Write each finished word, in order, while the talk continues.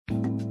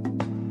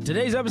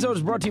Today's episode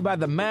is brought to you by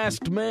The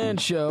Masked Man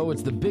Show.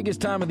 It's the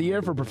biggest time of the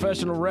year for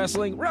professional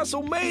wrestling.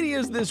 WrestleMania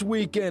is this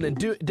weekend, and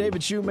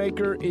David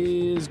Shoemaker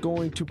is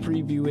going to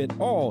preview it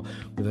all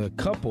with a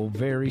couple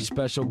very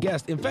special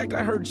guests. In fact,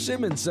 I heard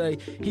Simmons say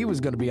he was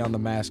going to be on The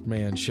Masked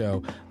Man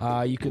Show.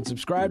 You can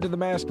subscribe to The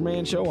Masked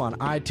Man Show on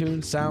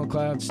iTunes,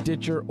 SoundCloud,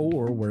 Stitcher,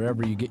 or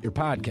wherever you get your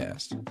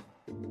podcasts.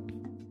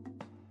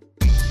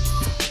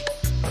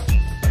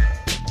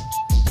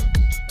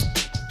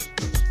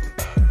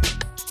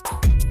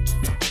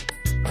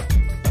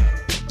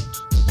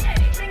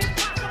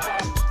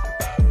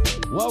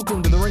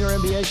 Welcome to the Ringer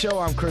NBA Show.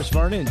 I'm Chris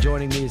Vernon.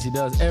 Joining me as he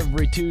does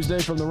every Tuesday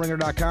from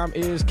TheRinger.com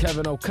is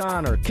Kevin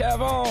O'Connor.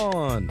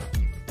 Kevin!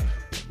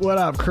 What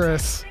up,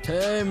 Chris?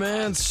 Hey,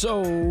 man.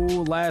 So,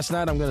 last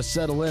night I'm going to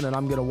settle in and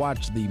I'm going to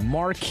watch the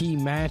marquee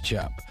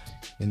matchup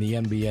in the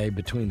NBA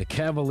between the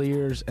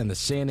Cavaliers and the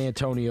San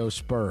Antonio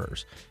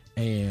Spurs.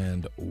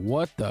 And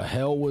what the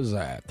hell was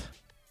that?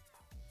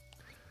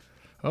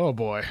 Oh,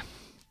 boy.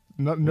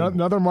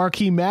 Another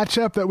marquee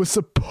matchup that was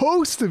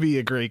supposed to be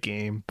a great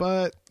game,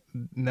 but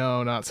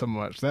no, not so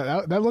much.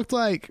 That looked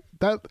like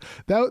that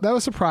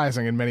was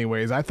surprising in many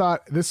ways. I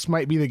thought this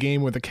might be the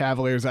game where the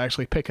Cavaliers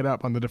actually pick it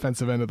up on the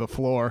defensive end of the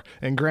floor.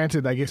 And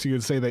granted, I guess you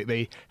could say that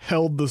they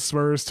held the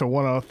Spurs to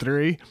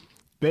 103.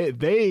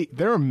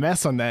 They're a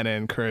mess on that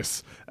end,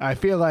 Chris. I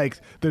feel like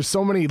there's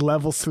so many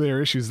levels to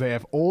their issues. They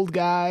have old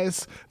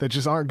guys that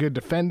just aren't good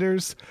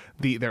defenders.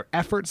 Their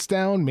effort's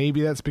down.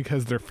 Maybe that's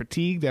because they're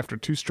fatigued after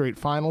 2 straight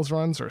finals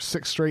runs or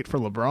 6 straight for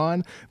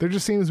LeBron. There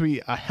just seems to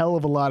be a hell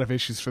of a lot of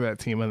issues for that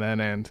team on that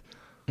end.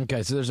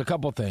 Okay, so there's a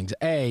couple things.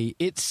 A,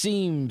 it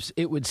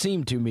would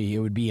seem to me it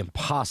would be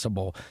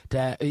impossible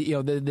to,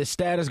 the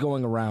stat is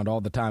going around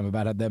all the time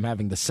about them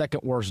having the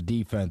second worst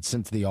defense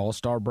since the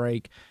All-Star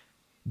break.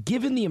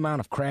 Given the amount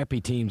of crappy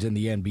teams in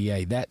the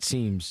NBA, that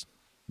seems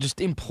just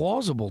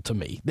implausible to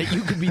me that you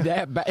could be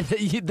that bad,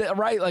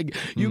 right? Like,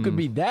 you could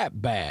be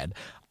that bad.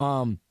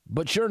 But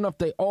sure enough,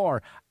 they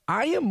are.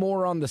 I am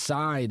more on the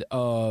side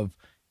of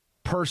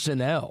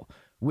personnel,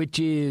 which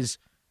is,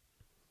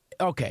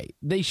 okay,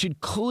 they should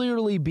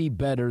clearly be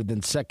better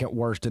than second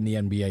worst in the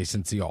NBA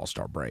since the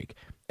All-Star break.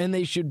 And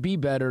they should be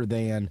better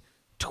than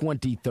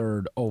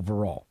 23rd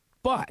overall.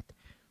 But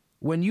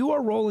when you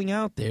are rolling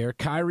out there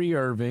Kyrie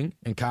Irving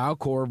and Kyle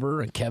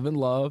Korver and Kevin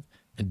Love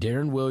and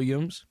Darren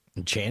Williams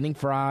and Channing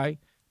Frye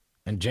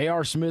and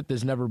J.R. Smith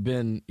has never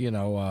been, he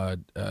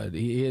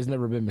has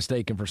never been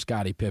mistaken for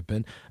Scottie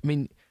Pippen. I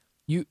mean,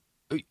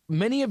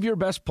 many of your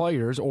best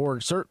players, or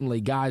certainly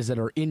guys that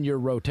are in your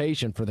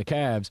rotation for the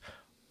Cavs,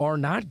 are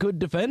not good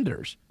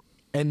defenders.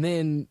 And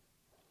then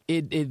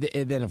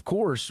It of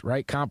course,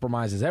 right,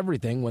 compromises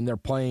everything when they're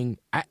playing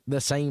at the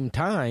same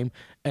time,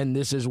 and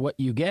this is what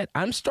you get.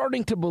 I'm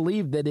starting to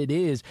believe that it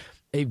is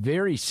a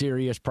very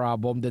serious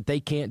problem that they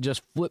can't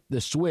just flip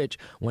the switch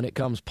when it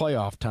comes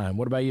playoff time.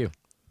 What about you?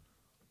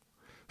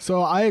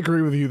 So I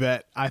agree with you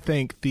that I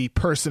think the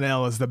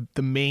personnel is the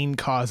main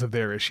cause of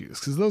their issues,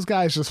 because those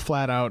guys just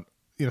flat out,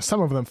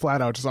 some of them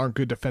flat out just aren't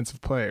good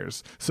defensive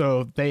players.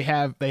 So they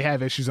have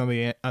issues on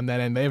that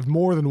end. They have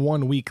more than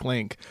one weak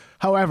link.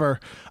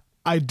 However,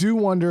 I do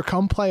wonder,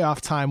 come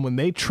playoff time, when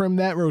they trim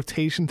that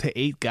rotation to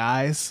 8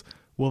 guys,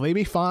 will they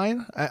be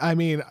fine? I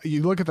mean,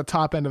 you look at the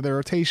top end of their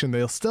rotation,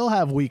 they'll still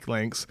have weak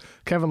links.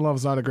 Kevin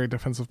Love's not a great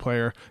defensive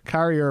player.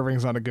 Kyrie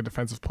Irving's not a good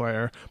defensive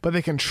player. But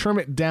they can trim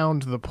it down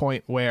to the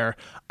point where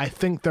I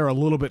think they're a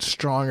little bit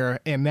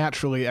stronger, and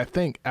naturally, I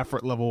think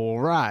effort level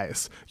will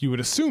rise. You would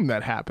assume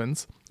that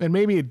happens, and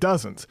maybe it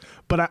doesn't.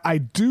 But I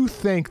do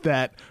think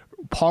that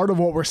part of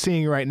what we're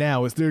seeing right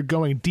now is they're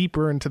going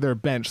deeper into their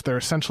bench. They're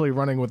essentially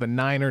running with a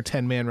 9 or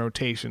 10 man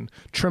rotation.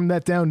 Trim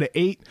that down to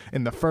 8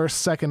 in the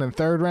first, second, and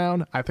third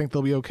round. I think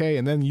they'll be okay.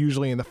 And then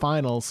usually in the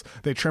finals,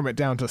 they trim it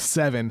down to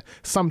 7,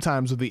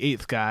 sometimes with the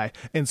 8th guy.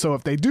 And so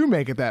if they do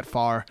make it that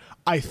far,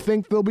 I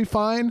think they'll be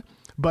fine.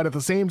 But at the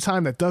same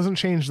time, that doesn't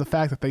change the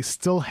fact that they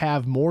still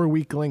have more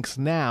weak links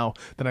now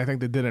than I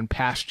think they did in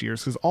past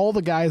years. Because all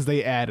the guys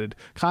they added,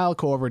 Kyle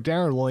Korver,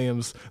 Darren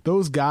Williams,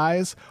 those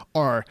guys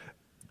are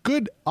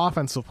good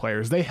offensive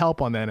players. They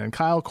help on that end.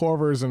 Kyle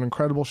Korver is an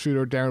incredible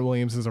shooter. Darren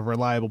Williams is a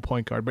reliable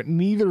point guard, but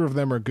neither of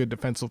them are good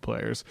defensive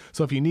players.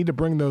 So if you need to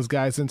bring those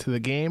guys into the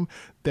game,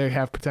 they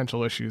have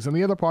potential issues. And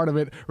the other part of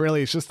it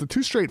really is just the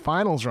 2 straight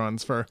finals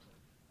runs for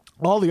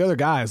all the other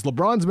guys.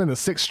 LeBron's been the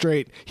 6th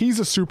straight. He's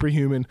a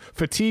superhuman.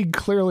 Fatigue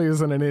clearly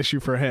isn't an issue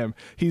for him.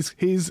 He's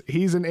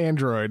an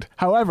android.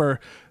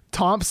 However,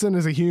 Thompson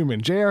is a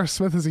human. J.R.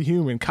 Smith is a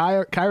human.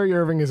 Kyrie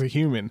Irving is a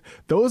human.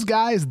 Those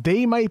guys,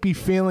 they might be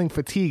feeling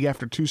fatigue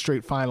after 2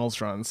 straight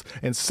finals runs.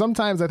 And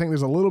sometimes I think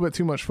there's a little bit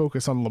too much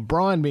focus on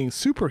LeBron being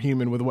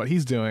superhuman with what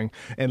he's doing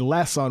and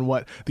less on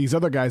what these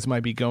other guys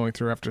might be going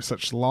through after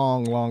such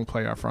long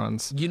playoff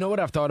runs. You know what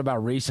I've thought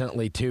about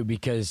recently, too,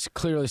 because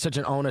clearly such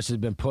an onus has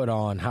been put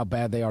on how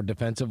bad they are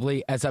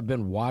defensively as I've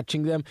been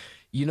watching them.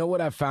 You know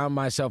what I found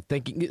myself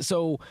thinking?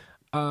 So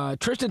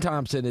Tristan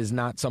Thompson is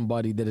not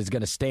somebody that is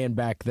going to stand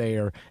back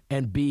there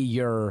and be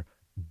your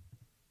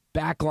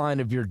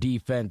backline of your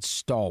defense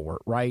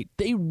stalwart, right?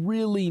 They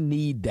really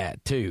need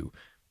that too.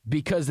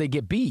 because they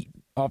get beat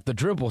off the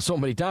dribble so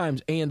many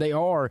times, and they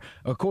are,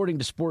 according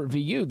to Sport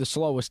VU, the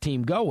slowest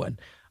team going.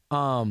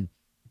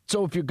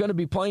 So if you're going to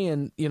be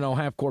playing,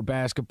 half-court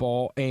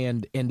basketball,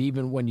 and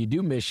even when you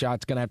do miss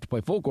shots, going to have to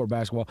play full-court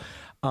basketball,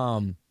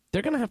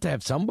 they're going to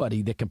have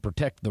somebody that can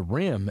protect the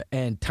rim,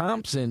 and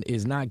Thompson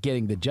is not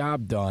getting the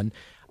job done,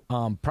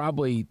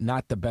 probably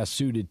not the best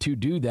suited to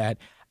do that.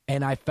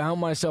 And I found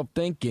myself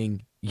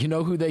thinking, you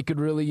know who they could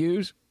really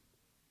use?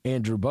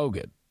 Andrew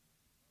Bogut.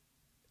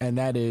 And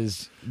that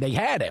is, they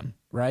had him,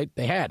 right?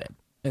 They had him.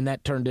 And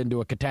that turned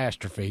into a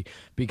catastrophe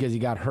because he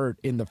got hurt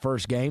in the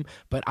first game.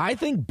 But I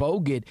think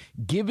Bogut,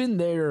 given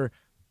their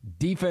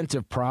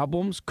defensive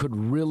problems, could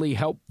really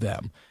help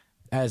them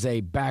as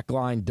a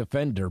backline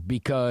defender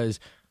because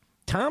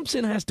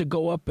Thompson has to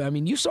go up. I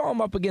mean, you saw him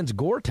up against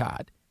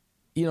Gortat.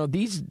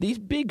 These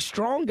big,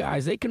 strong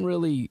guys, they can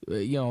really,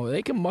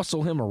 they can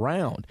muscle him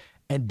around.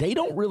 And they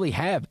don't really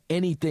have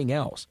anything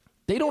else.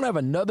 They don't have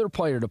another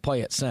player to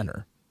play at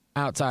center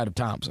outside of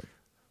Thompson.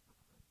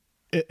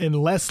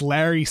 Unless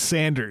Larry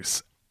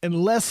Sanders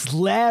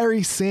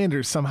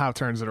somehow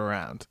turns it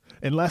around.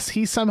 Unless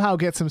he somehow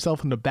gets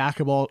himself into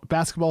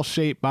basketball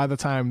shape by the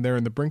time they're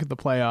in the brink of the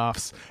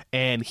playoffs,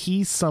 and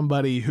he's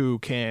somebody who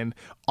can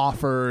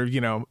offer,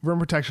 rim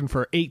protection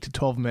for 8 to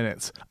 12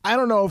 minutes. I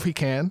don't know if he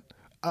can.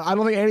 I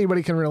don't think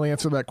anybody can really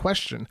answer that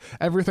question.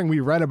 Everything we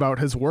read about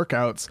his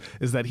workouts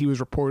is that he was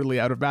reportedly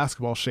out of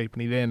basketball shape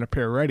and he didn't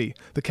appear ready.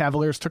 The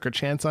Cavaliers took a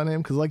chance on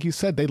him because, like you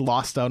said, they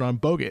lost out on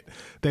Bogut.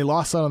 They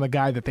lost out on the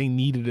guy that they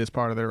needed as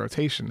part of their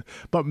rotation.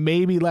 But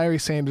maybe Larry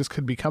Sanders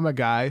could become a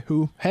guy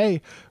who,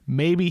 hey,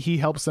 maybe he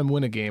helps them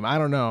win a game. I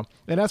don't know.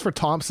 And as for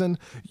Thompson,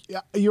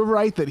 you're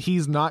right that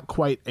he's not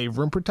quite a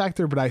rim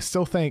protector, but I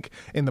still think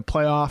in the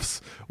playoffs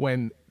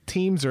when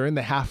teams are in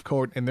the half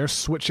court and they're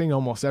switching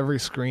almost every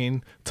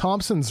screen,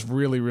 Thompson's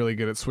really, really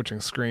good at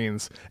switching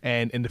screens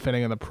and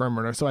defending on the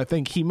perimeter. So I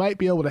think he might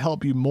be able to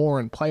help you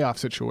more in playoff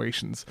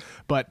situations.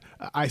 But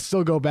I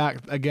still go back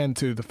again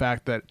to the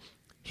fact that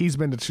he's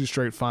been to 2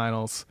 straight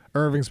finals.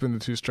 Irving's been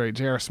to 2 straight.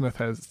 J.R. Smith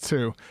has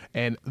 2.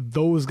 And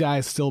those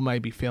guys still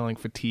might be feeling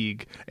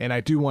fatigue. And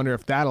I do wonder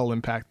if that'll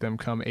impact them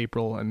come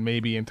April and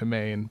maybe into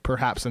May and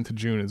perhaps into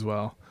June as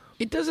well.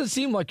 It doesn't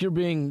seem like you're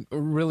being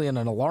really an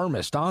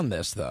alarmist on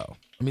this, though.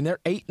 I mean, they're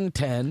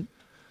 8-10,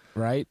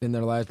 right, in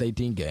their last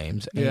 18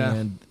 games. Yeah.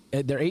 And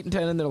they're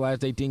 8-10 in their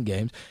last 18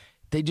 games.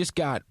 They just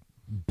got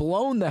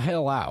blown the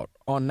hell out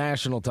on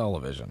national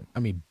television. I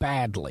mean,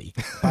 badly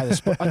by the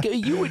Spurs. Like,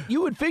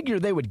 you would figure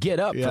they would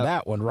get up for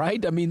that one,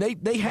 right? I mean,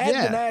 they had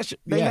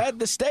had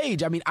the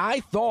stage. I mean,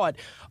 I thought,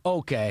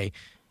 okay,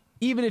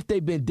 even if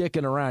they've been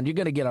dicking around, you're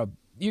gonna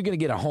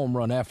get a home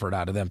run effort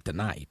out of them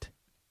tonight.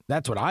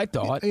 That's what I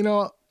thought.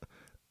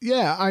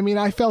 Yeah, I mean,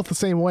 I felt the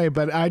same way,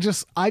 but I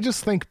just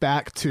think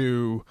back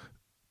to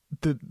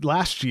the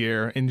last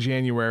year in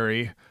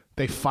January.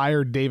 They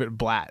fired David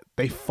Blatt.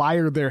 They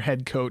fired their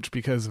head coach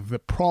because of the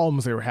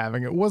problems they were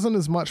having. It wasn't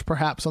as much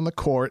perhaps on the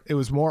court. It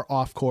was more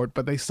off court,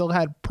 but they still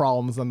had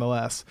problems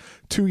nonetheless.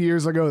 2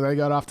 years ago, they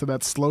got off to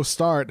that slow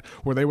start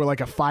where they were like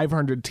a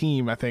 500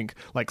 team, I think,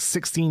 like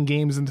 16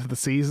 games into the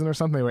season or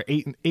something. They were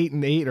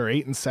 8-8 or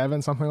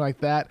 8-7, something like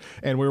that.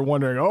 And we were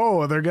wondering,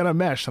 oh, they're going to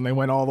mesh. And they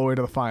went all the way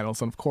to the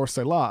finals. And of course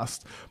they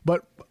lost.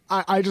 But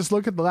I just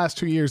look at the last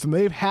 2 years and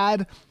they've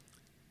had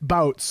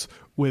bouts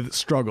with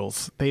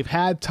struggles. They've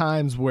had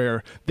times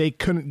where they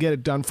couldn't get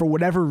it done for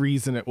whatever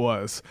reason it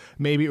was.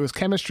 Maybe it was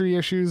chemistry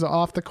issues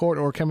off the court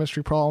or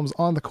chemistry problems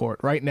on the court.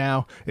 Right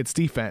now, it's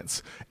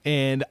defense.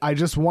 And I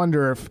just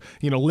wonder if,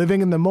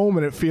 living in the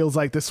moment, it feels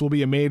like this will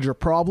be a major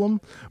problem.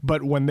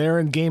 But when they're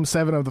in Game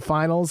 7 of the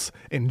finals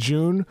in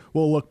June,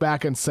 we'll look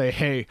back and say,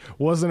 hey,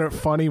 wasn't it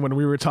funny when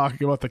we were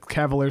talking about the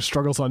Cavaliers'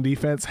 struggles on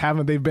defense?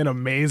 Haven't they been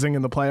amazing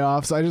in the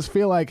playoffs? I just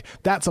feel like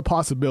that's a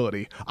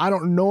possibility. I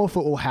don't know if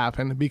it will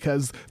happen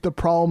because the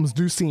problems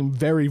do seem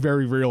very,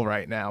 very real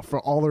right now for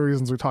all the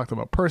reasons we talked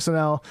about: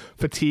 personnel,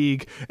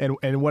 fatigue,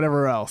 and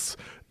whatever else.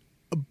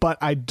 But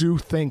I do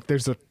think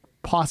there's a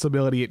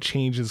possibility it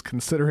changes,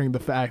 considering the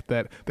fact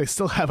that they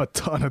still have a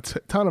ton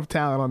of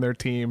talent on their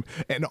team,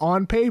 and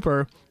on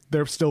paper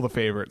they're still the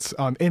favorites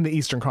in the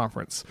Eastern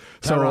Conference.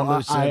 So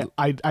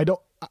I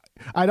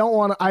don't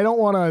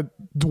want to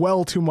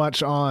dwell too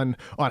much on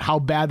how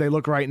bad they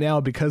look right now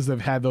because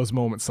they've had those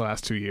moments the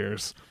last 2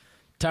 years.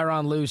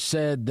 Tyronn Lue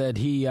said that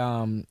he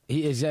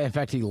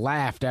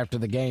laughed after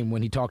the game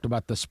when he talked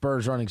about the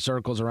Spurs running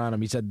circles around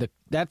him. He said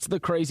that's the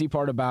crazy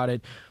part about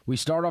it. We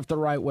start off the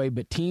right way,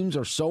 but teams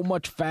are so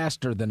much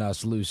faster than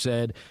us, Lue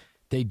said.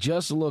 They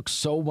just look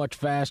so much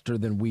faster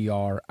than we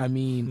are. I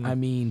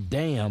mean,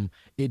 damn,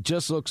 it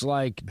just looks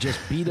like just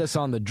beat us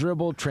on the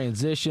dribble,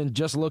 transition,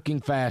 just looking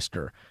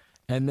faster.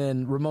 And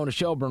then Ramona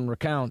Shelburne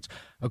recounts,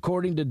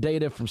 according to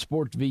data from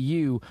Sports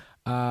VU,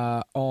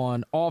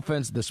 on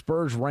offense, the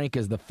Spurs rank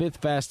as the 5th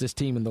fastest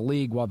team in the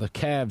league, while the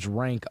Cavs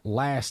rank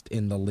last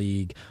in the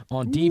league.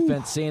 On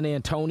defense, San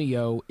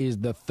Antonio is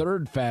the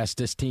 3rd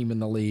fastest team in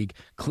the league.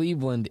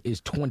 Cleveland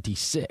is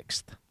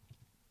 26th.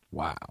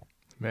 Wow.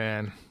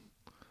 Man.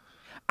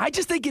 I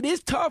just think it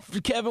is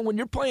tough, Kevin, when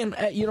you're playing.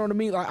 You know what I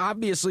mean? Like,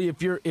 obviously,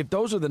 if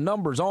those are the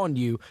numbers on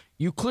you,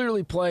 you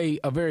clearly play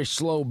a very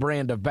slow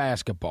brand of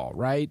basketball,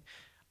 right?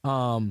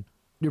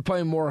 You're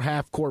playing more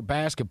half-court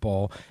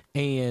basketball,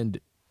 and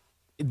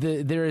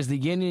there is the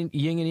yin and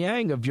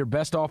yang of your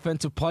best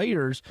offensive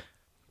players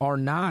are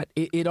not.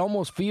 It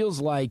almost feels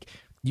like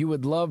you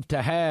would love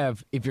to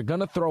have, if you're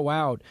going to throw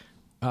out,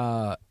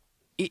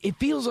 it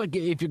feels like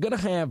if you're going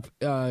to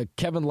have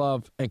Kevin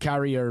Love and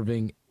Kyrie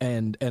Irving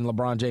and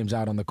LeBron James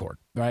out on the court,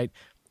 right?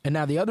 And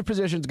now the other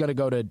position is going to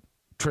go to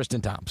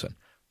Tristan Thompson,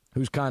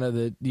 who's kind of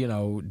the,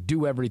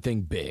 do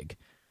everything big.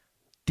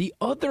 The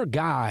other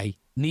guy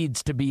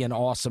needs to be an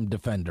awesome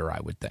defender,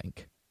 I would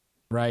think,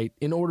 right,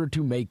 in order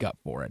to make up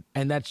for it.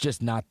 And that's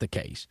just not the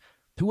case.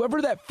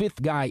 Whoever that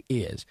fifth guy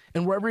is,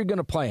 and wherever you're going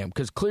to play him,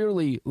 because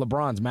clearly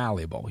LeBron's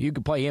malleable. You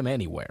could play him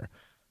anywhere.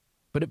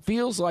 But it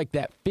feels like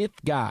that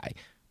fifth guy,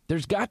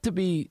 there's got to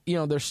be,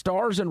 there's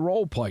stars and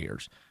role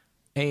players.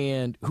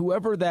 And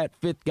whoever that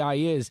fifth guy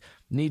is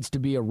needs to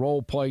be a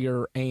role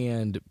player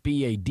and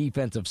be a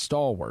defensive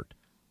stalwart.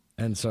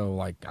 And so,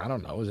 I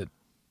don't know, is it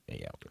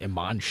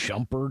Iman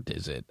Shumpert?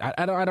 Is it?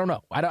 I don't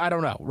know. I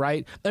don't know,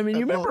 right? I mean,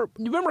 you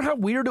remember how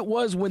weird it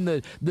was when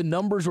the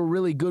numbers were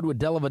really good with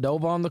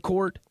Dellavedova on the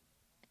court?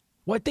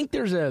 Well, I think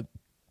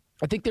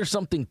there's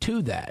something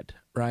to that,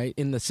 right?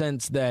 In the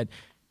sense that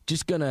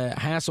just going to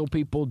hassle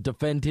people,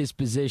 defend his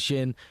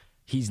position.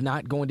 He's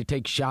not going to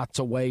take shots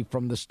away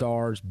from the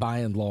stars by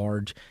and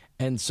large.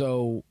 And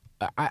so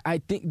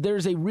I think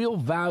there's a real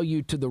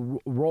value to the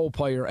role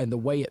player and the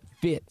way it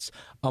fits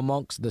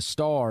amongst the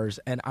stars.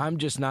 And I'm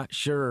just not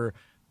sure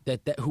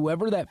that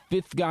whoever that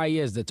fifth guy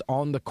is that's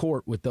on the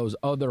court with those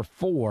other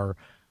four,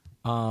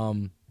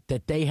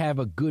 that they have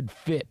a good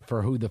fit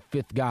for who the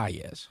fifth guy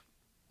is.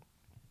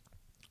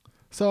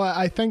 So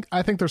I think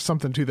there's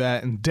something to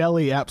that, and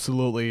Delly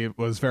absolutely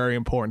was very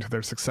important to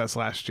their success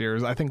last year.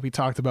 As I think we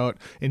talked about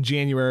in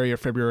January or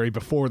February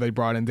before they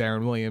brought in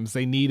Darren Williams,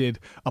 they needed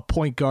a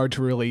point guard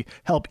to really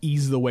help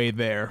ease the way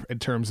there in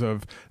terms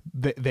of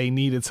they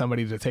needed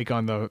somebody to take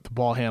on the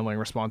ball handling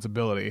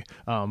responsibility.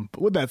 But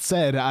with that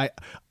said,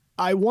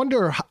 I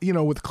wonder,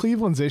 with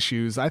Cleveland's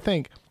issues, I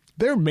think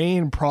their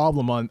main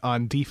problem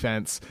on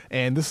defense,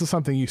 and this is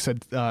something you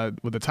said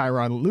with the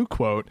Tyronn Lue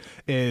quote,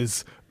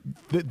 is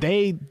that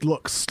they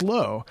look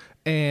slow.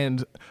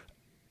 And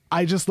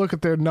I just look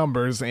at their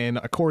numbers, and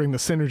according to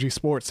Synergy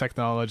Sports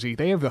Technology,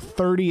 they have the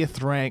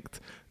 30th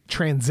ranked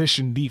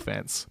transition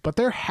defense, but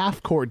their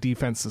half-court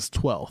defense is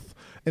 12th.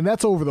 And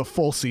that's over the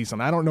full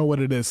season. I don't know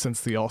what it is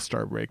since the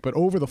All-Star break, but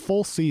over the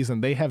full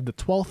season, they have the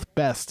 12th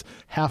best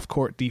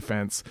half-court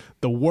defense,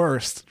 the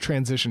worst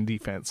transition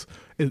defense.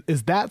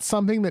 Is that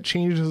something that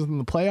changes in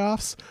the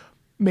playoffs?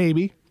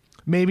 Maybe.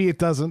 Maybe it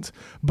doesn't,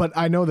 but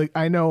I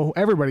know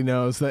everybody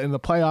knows that in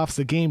the playoffs,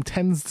 the game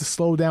tends to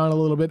slow down a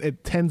little bit.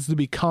 It tends to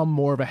become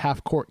more of a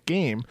half-court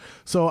game.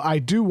 So I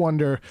do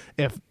wonder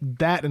if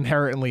that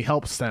inherently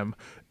helps them,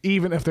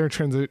 even if their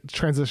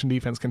transition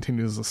defense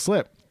continues to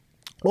slip,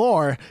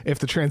 or if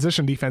the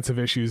transition defensive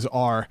issues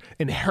are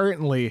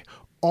inherently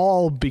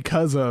all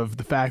because of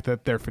the fact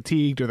that they're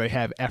fatigued or they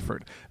have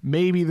effort.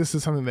 Maybe this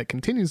is something that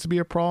continues to be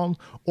a problem,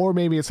 or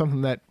maybe it's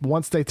something that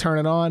once they turn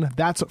it on,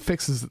 that's what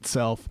fixes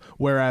itself.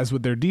 Whereas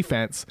with their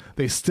defense,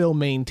 they still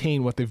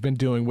maintain what they've been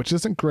doing, which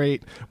isn't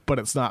great, but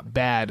it's not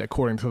bad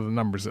according to the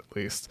numbers at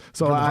least.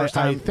 So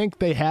I think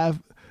they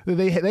have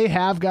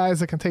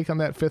guys that can take on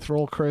that fifth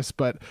role, Chris,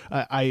 but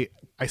I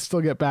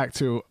still get back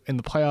to, in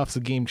the playoffs,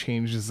 the game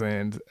changes,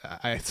 and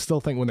I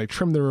still think when they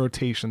trim the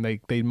rotation,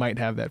 they might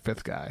have that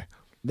fifth guy.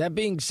 That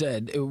being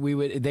said,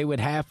 they would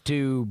have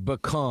to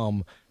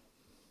become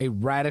a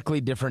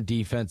radically different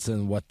defense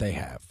than what they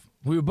have.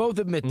 We would both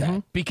admit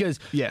that, because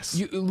yes,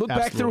 you look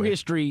back through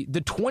history,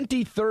 the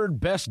 23rd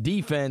best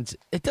defense,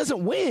 it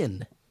doesn't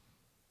win.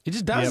 It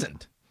just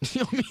doesn't. Yep. You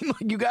know what I mean?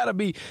 Like, you got to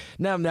be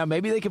now.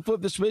 Maybe they can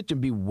flip the switch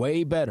and be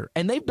way better,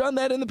 and they've done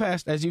that in the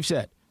past, as you've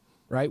said.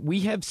 Right?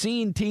 We have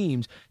seen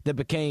teams that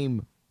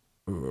became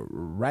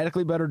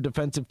radically better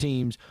defensive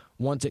teams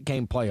once it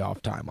came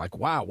playoff time. Like,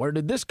 wow, where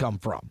did this come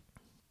from?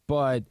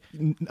 But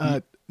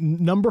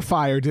Number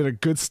Fire did a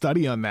good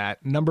study on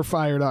that.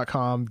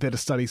 Numberfire.com did a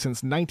study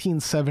since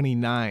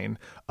 1979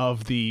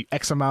 of the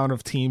X amount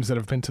of teams that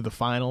have been to the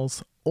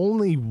finals.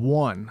 Only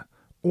one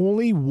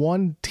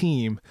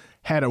team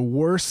had a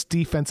worse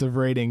defensive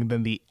rating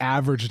than the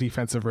average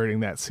defensive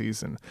rating that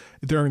season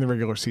during the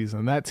regular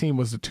season. That team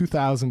was the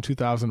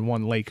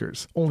 2000-2001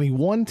 Lakers. Only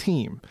one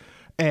team.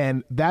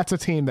 And that's a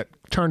team that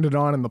turned it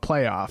on in the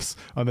playoffs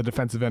on the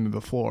defensive end of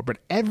the floor. But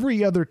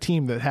every other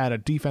team that had a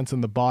defense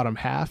in the bottom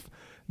half,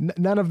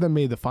 none of them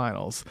made the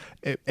finals.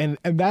 And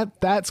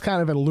that's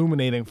kind of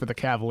illuminating for the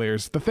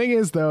Cavaliers. The thing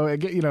is, though,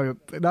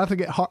 not to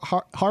get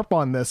harp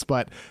on this,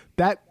 but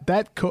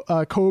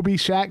Kobe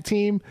Shaq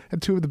team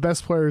had two of the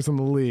best players in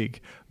the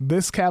league.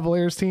 This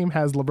Cavaliers team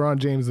has LeBron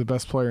James, the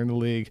best player in the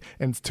league,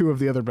 and two of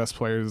the other best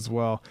players as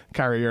well,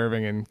 Kyrie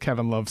Irving and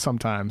Kevin Love,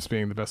 sometimes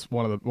being the best,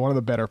 one of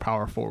the better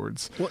power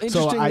forwards. Well,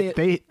 so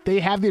they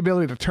have the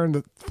ability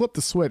to flip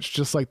the switch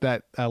just like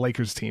that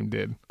Lakers team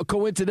did.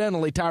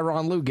 Coincidentally,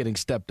 Tyronn Lue getting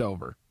stepped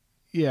over.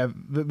 Yeah,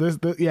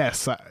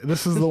 yes,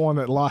 this is the one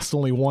that lost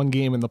only one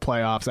game in the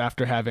playoffs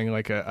after having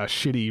like a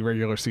shitty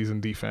regular season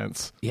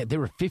defense. Yeah, they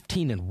were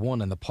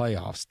 15-1 in the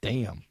playoffs.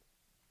 Damn.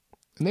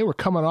 And they were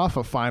coming off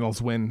a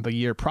finals win the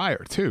year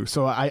prior too.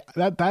 So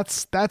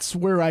that's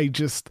where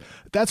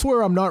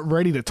I'm not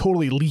ready to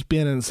totally leap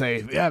in and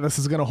say, yeah, this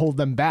is going to hold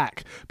them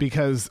back,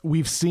 because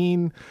we've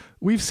seen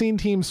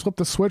teams flip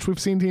the switch. We've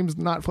seen teams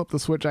not flip the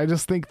switch. I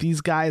just think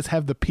these guys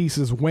have the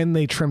pieces when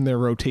they trim their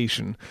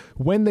rotation.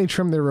 When they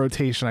trim their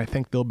rotation, I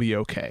think they'll be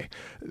okay.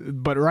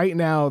 But right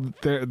now,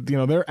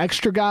 they're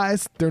extra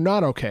guys. They're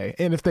not okay.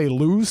 And if they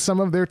lose some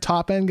of their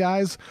top end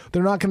guys,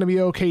 they're not going to be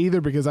okay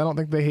either, because I don't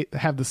think they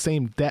have the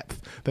same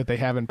depth that they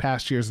have in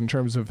past years in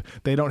terms of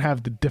they don't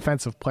have the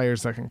defensive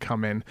players that can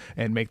come in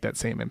and make that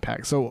same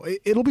impact. So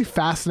it'll be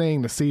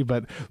fascinating to see.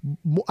 But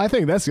I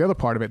think that's the other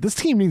part of it. This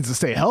team needs to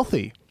stay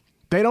healthy.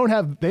 They don't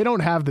have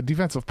the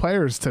defensive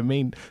players to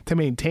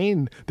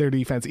maintain their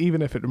defense,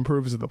 even if it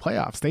improves in the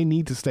playoffs. They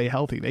need to stay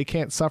healthy. They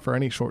can't suffer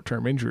any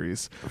short-term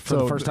injuries. For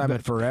the first time in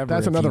forever.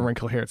 That's another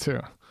wrinkle here, too.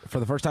 For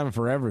the first time in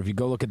forever, if you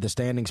go look at the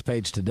standings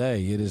page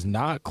today, it is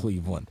not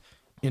Cleveland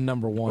in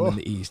number one in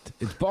the East.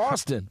 It's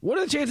Boston. What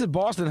are the chances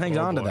Boston hangs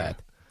on to that?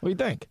 What do you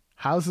think?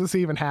 How's this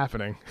even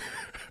happening?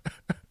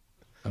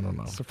 I don't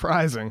know.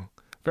 Surprising.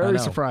 Very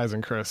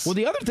surprising, Chris. Well,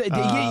 the other thing,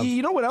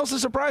 you know what else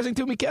is surprising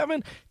to me,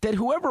 Kevin? That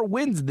whoever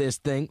wins this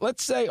thing,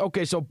 let's say,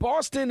 okay, so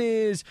Boston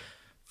is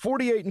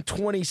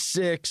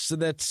 48-26, so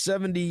that's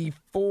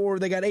 74.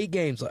 They got 8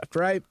 games left,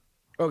 right?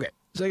 Okay,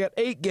 so they got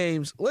 8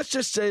 games. Let's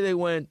just say they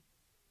went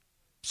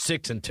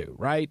 6-2,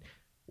 right?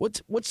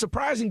 What's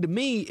surprising to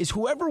me is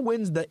whoever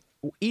wins the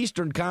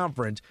Eastern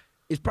Conference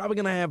is probably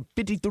going to have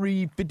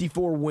 53,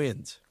 54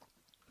 wins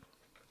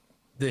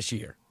this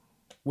year,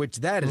 which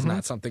that is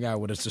not something I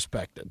would have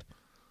suspected.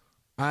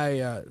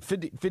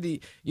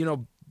 50,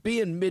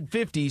 being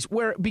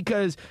mid-50s,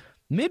 because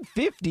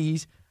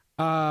mid-50s,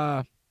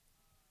 I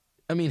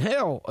mean,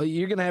 hell,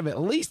 you're going to have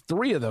at least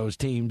 3 of those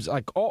teams.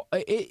 We're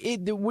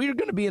going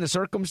to be in a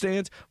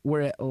circumstance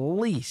where at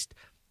least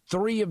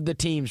 3 of the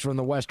teams from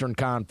the Western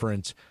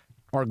Conference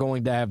are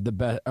going to have the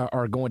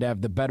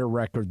better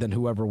record than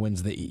whoever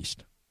wins the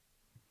East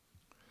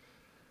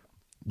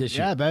this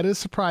year. Yeah, that is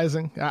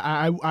surprising.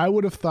 I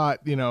would have thought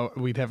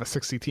we'd have a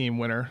 60-team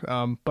winner.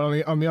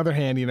 But on the other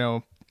hand,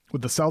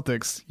 with the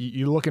Celtics,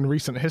 you look in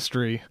recent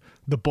history,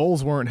 the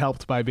Bulls weren't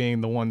helped by being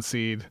the 1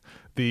 seed.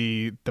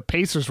 The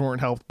Pacers weren't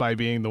helped by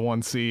being the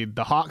 1 seed.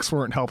 The Hawks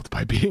weren't helped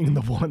by being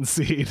the 1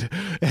 seed.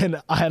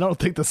 And I don't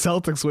think the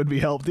Celtics would be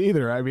helped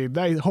either. I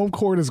mean, home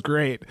court is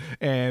great,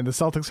 and the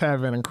Celtics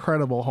have an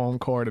incredible home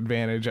court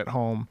advantage at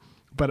home.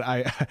 But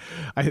I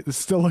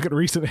still look at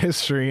recent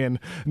history, and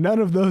none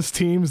of those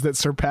teams that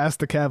surpassed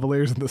the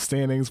Cavaliers in the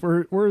standings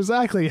were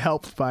exactly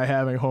helped by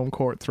having home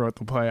court throughout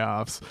the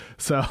playoffs.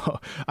 So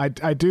I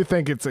do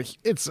think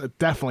it's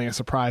definitely a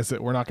surprise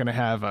that we're not going to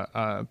have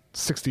a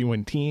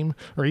 60-win team,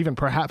 or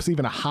perhaps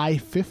even a high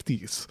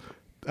 50s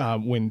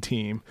win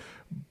team.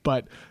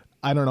 But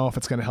I don't know if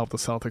it's going to help the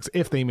Celtics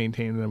if they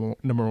maintain the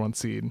number 1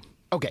 seed.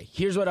 Okay,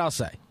 here's what I'll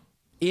say.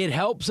 It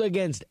helps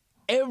against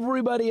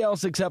everybody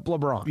else except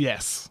LeBron.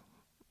 Yes.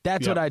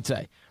 That's what I'd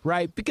say,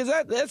 right? Because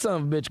that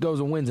son of a bitch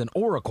goes and wins an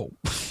Oracle,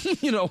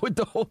 with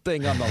the whole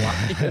thing on the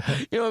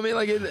line. You know what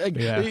I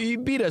mean? You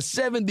beat a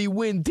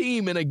 70-win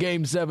team in a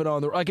Game 7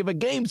 on the road. Like, if a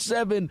Game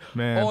 7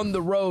 on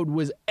the road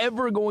was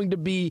ever going to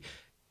be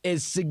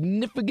as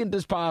significant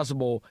as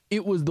possible,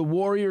 it was the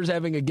Warriors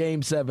having a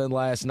Game 7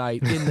 last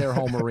night in their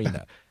home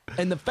arena.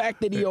 And the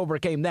fact that he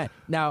overcame that.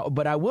 Now,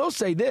 but I will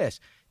say this.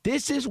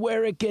 This is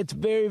where it gets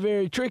very,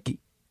 very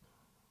tricky.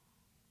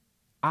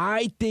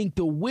 I think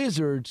the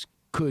Wizards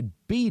could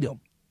beat them.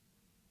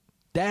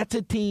 That's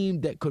a team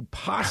that could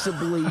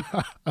possibly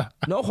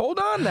no, hold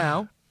on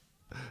now.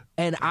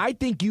 And I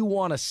think you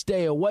want to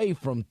stay away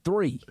from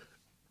 3,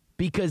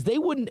 because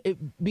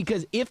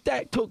because if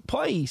that took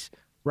place,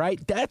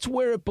 right, that's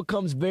where it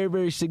becomes very,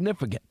 very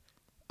significant.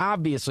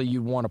 Obviously,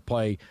 you'd want to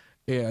play,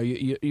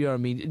 you know what I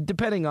mean,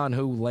 depending on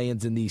who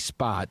lands in these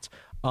spots.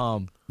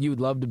 You would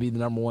love to be the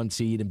number 1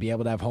 seed and be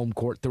able to have home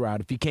court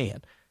throughout if you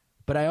can.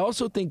 But I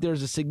also think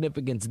there's a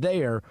significance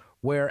there,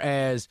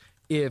 whereas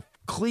if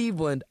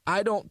Cleveland,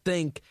 I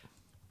think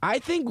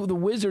the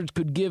Wizards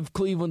could give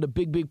Cleveland a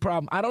big, big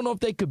problem. I don't know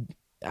if they could.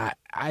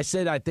 I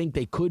said I think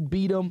they could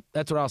beat them.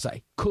 That's what I'll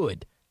say.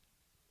 Could.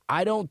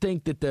 I don't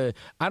think the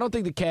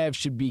Cavs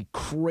should be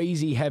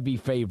crazy heavy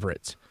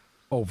favorites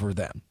over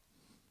them.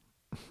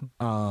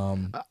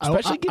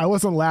 I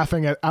wasn't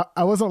laughing at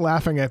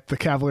the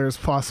Cavaliers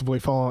possibly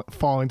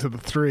falling to the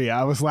 3.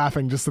 I was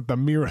laughing just at the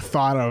mere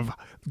thought of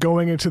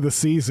going into the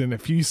season.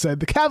 If you said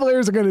the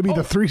Cavaliers are going to be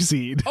the 3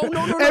 seed,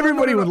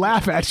 everybody would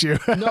laugh at you.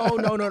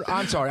 No.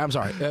 I'm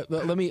sorry.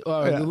 Let me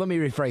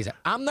rephrase it.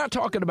 I'm not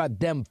talking about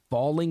them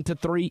falling to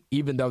 3,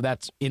 even though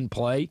that's in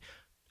play.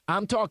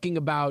 I'm talking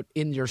about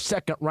in your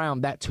second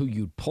round, that's who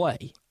you'd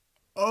play.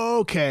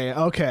 Okay.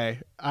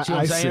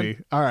 I see.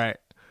 All right.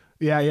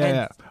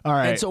 Yeah. All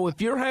right. And so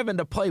if you're having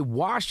to play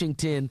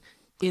Washington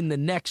in the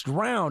next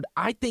round,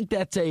 I think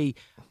that's a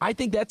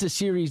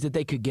series that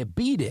they could get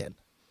beat in.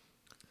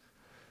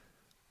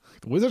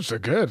 The Wizards are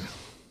good.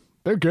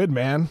 They're good,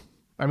 man.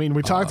 I mean,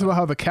 we talked about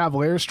how the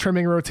Cavaliers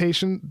trimming the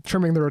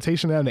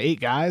rotation down to 8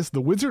 guys.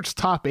 The Wizards'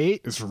 top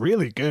 8 is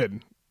really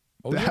good.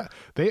 Oh, yeah.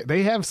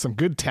 They have some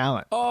good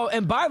talent. Oh,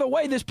 and by the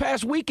way, this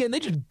past weekend, they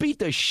just beat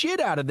the shit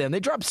out of them.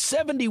 They dropped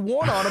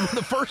 71 on them in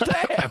the first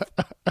half.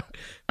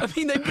 I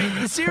mean, they beat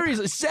the series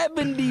at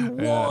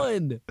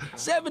 71.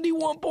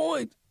 71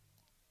 points.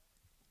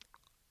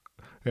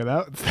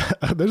 Yeah,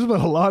 there's been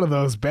a lot of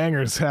those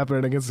bangers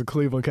happening against the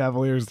Cleveland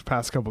Cavaliers the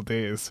past couple of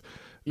days.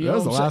 That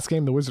was the last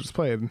game the Wizards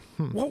played.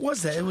 What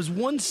was that? It was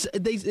one.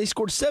 They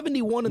scored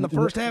 71 in the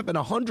first half and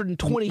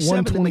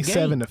 127 in the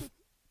game.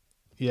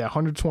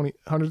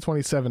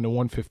 127 to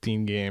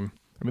 115 game.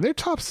 I mean, their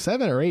top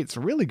 7 or 8 is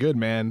really good,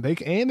 man. They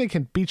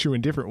can beat you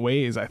in different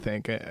ways, I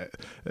think.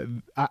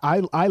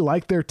 I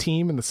like their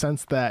team in the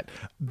sense that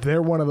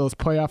they're one of those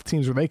playoff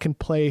teams where they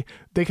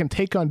can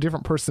take on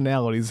different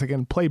personalities. They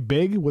can play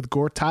big with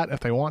Gortat if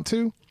they want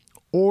to,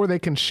 or they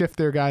can shift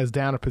their guys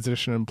down a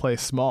position and play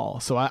small.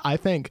 So I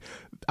think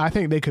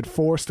they could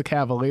force the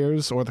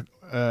Cavaliers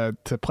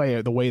to play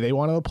it the way they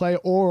want to play,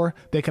 or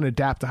they can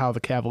adapt to how the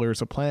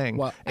Cavaliers are playing.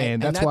 Well,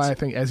 and that's why I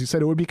think, as you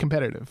said, it would be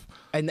competitive.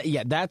 And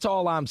yeah, that's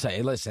all I'm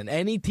saying. Listen,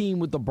 any team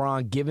with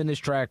LeBron, given his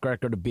track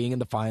record of being in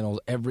the finals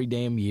every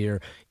damn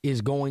year,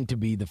 is going to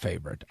be the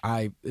favorite.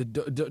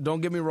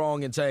 Don't get me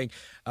wrong in saying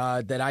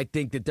that I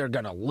think that they're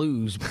going to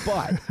lose,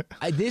 but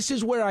this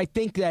is where I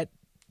think that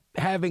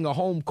having a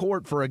home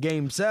court for a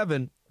Game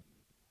 7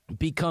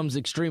 becomes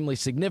extremely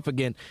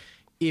significant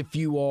if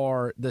you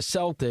are the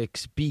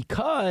Celtics,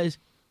 because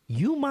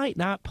you might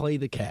not play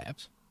the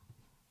Cavs.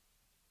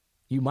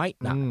 You might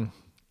not.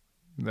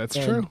 That's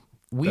true.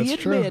 We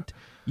admit,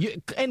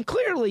 and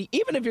clearly,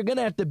 even if you're going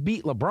to have to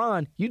beat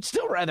LeBron, you'd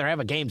still rather have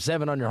a Game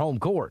 7 on your home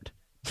court,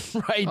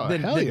 right,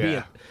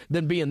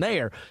 than being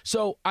there.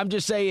 So I'm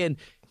just saying,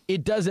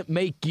 it doesn't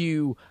make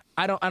you.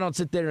 I don't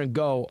sit there and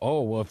go,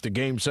 oh, well, if the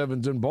Game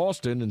 7's in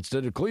Boston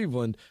instead of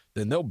Cleveland,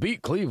 then they'll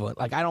beat Cleveland.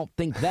 Like, I don't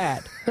think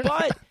that.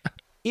 But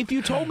if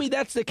you told me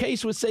that's the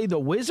case with, say, the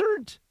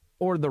Wizards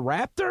or the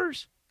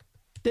Raptors,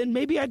 then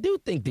maybe I do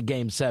think the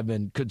Game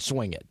 7 could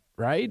swing it,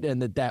 right?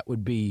 And that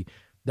would be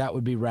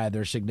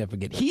rather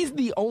significant. He's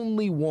the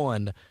only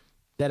one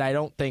that I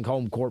don't think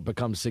home court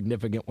becomes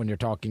significant when you're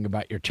talking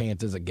about your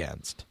chances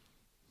against.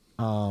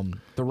 The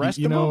rest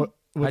of them,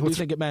 I do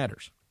think it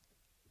matters.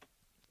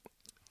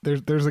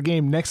 There's a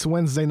game next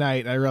Wednesday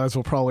night. I realize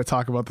we'll probably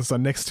talk about this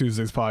on next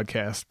Tuesday's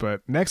podcast,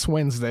 but next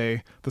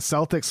Wednesday, the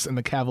Celtics and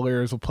the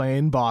Cavaliers will play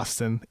in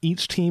Boston.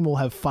 Each team will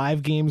have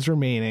 5 games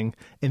remaining,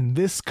 and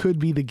this could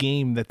be the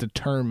game that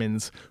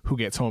determines who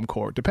gets home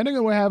court. Depending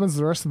on what happens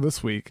the rest of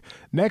this week,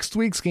 next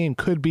week's game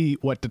could be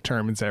what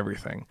determines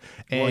everything.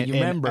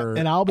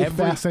 And I'll be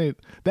fascinated.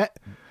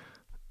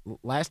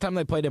 Last time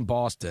they played in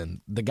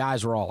Boston, the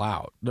guys were all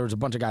out. There was a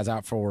bunch of guys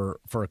out for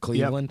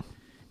Cleveland,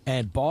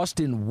 and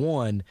Boston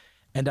won.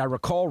 And I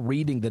recall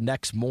reading the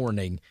next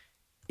morning,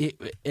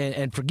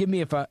 and forgive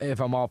me if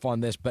I'm off on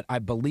this, but I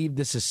believe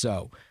this is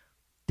so,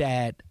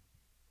 that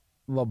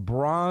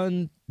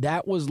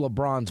that was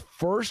LeBron's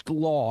first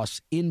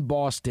loss in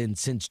Boston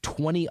since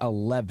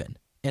 2011.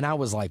 And I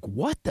was like,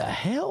 what the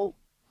hell?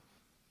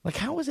 Like,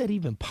 how is that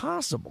even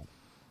possible?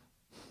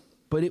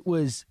 But it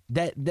was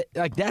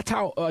that's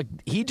how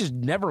he just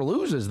never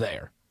loses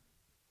there.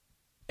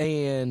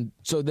 And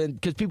so then,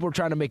 because people were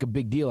trying to make a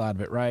big deal out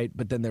of it, right?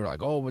 But then they were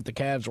like, oh, but the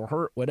Cavs were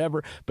hurt,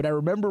 whatever. But I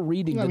remember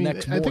reading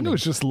next morning. I think it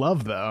was just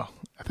Love, though.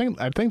 I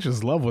think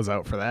just Love was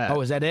out for that.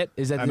 Oh, is that it?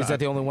 Is that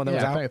the only one that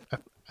was out?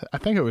 I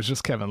think it was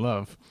just Kevin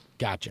Love.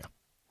 Gotcha.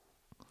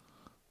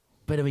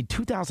 But, I mean,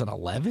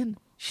 2011?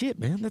 Shit,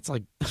 man, that's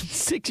like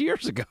 6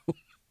 years ago.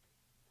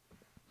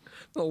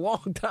 It's a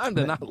long time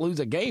to not lose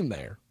a game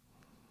there.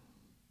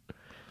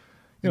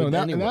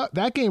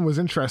 That game was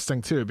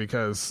interesting too,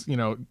 because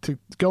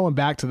going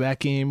back to that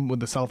game with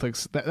the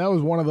Celtics, that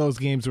was one of those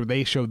games where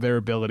they showed their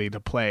ability to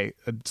play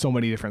so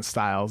many different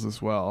styles as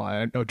well.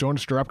 I know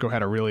Jonas Jerebko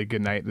had a really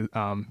good night.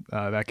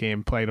 That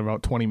game, played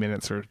about 20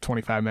 minutes or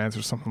 25 minutes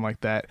or something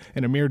like that.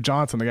 And Amir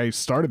Johnson, the guy who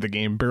started the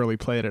game, barely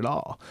played at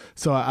all.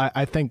 So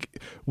I think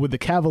with the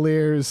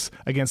Cavaliers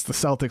against the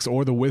Celtics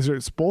or the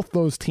Wizards, both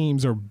those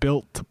teams are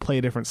built to play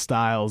different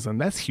styles,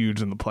 and that's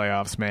huge in the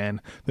playoffs,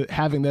 man.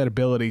 Having that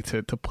ability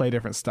to play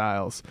different different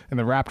styles. And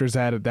the Raptors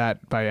added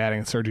that by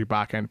adding Serge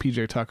Ibaka and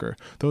PJ Tucker.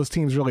 Those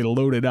teams really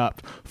loaded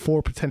up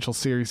for potential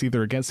series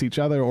either against each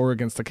other or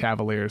against the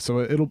Cavaliers. So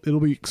it'll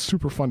be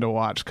super fun to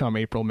watch come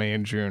April, May,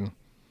 and June.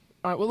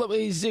 All right, well, let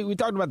me see. We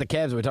talked about the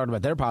Cavs. We talked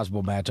about their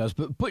possible matchups.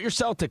 But put your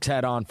Celtics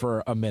hat on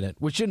for a minute,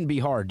 which shouldn't be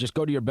hard. Just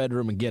go to your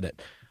bedroom and get it.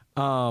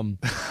 Oh,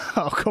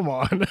 come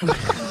on.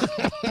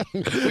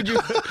 Would you...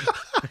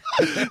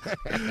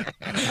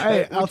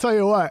 Hey, I'll tell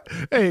you what.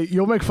 Hey,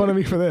 you'll make fun of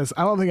me for this.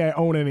 I don't think I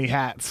own any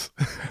hats.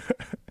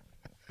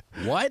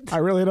 What? I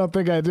really don't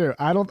think I do.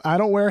 I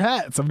don't wear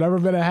hats. I've never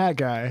been a hat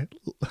guy.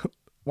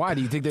 Why?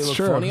 Do you think they look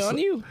funny on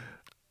you?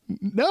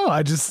 No,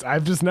 I've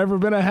just never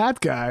been a hat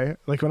guy.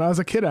 Like when I was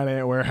a kid, I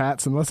didn't wear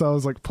hats unless I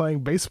was like playing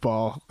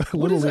baseball.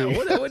 What is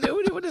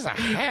a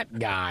hat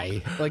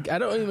guy? Like I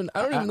don't even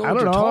know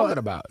what you're talking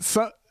about.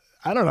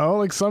 I don't know.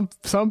 Like some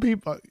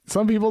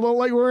people don't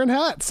like wearing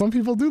hats. Some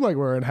people do like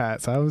wearing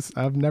hats.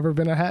 I've never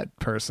been a hat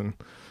person,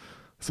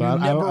 so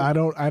I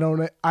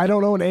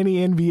don't own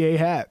any NBA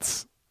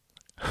hats.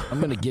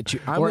 I'm gonna get you,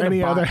 or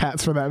any other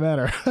hats for that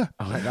matter.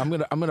 Right, I'm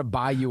gonna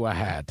buy you a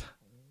hat.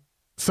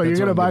 So you're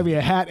gonna buy me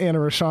a hat and a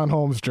Rashawn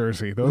Holmes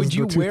jersey. Those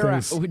are the two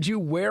things. Would you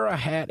wear a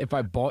hat if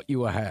I bought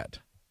you a hat?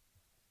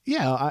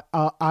 Yeah,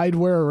 I'd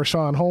wear a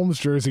Rashawn Holmes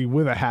jersey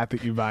with a hat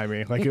that you buy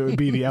me. Like it would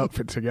be the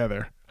outfit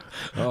together.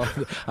 Oh,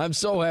 I'm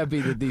so happy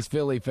that these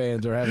Philly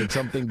fans are having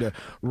something to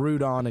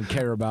root on and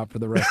care about for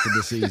the rest of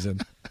the season,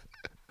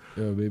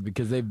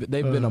 because they've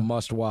been a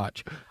must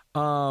watch.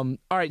 All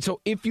right, so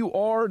if you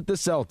are the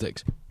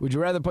Celtics, would you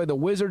rather play the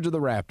Wizards or the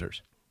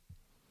Raptors?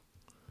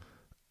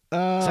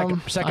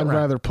 Second I'd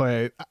rather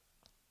play.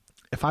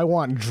 If I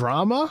want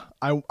drama,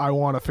 I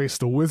want to face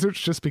the Wizards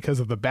just because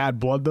of the bad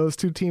blood those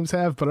two teams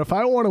have. But if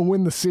I want to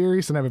win the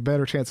series and have a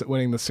better chance at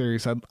winning the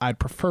series, I'd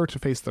prefer to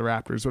face the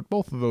Raptors. But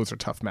both of those are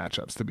tough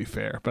matchups, to be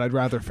fair. But I'd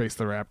rather face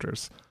the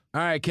Raptors. All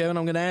right, Kevin,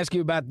 I'm going to ask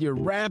you about your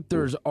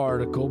Raptors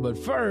article, but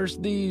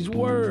first, these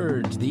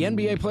words. The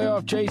NBA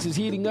playoff chase is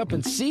heating up,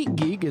 and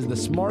SeatGeek is the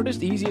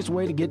smartest, easiest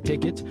way to get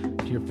tickets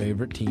to your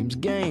favorite team's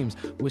games.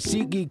 With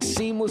SeatGeek's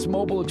seamless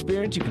mobile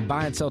experience, you can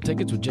buy and sell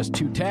tickets with just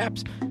 2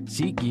 taps.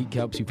 SeatGeek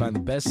helps you find the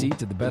best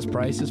seats at the best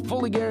prices,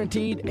 fully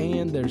guaranteed,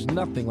 and there's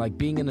nothing like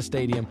being in a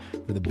stadium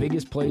for the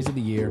biggest plays of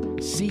the year.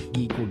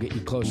 SeatGeek will get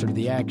you closer to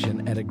the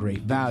action at a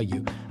great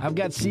value. I've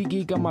got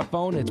SeatGeek on my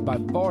phone. It's by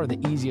far the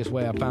easiest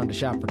way I've found to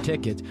shop for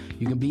tickets.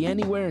 You can be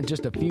anywhere in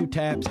just a few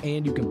taps,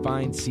 and you can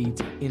find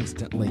seats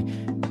instantly.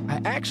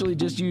 I actually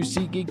just used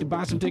SeatGeek to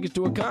buy some tickets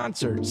to a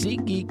concert.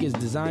 SeatGeek is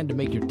designed to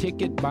make your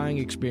ticket buying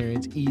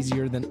experience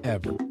easier than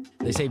ever.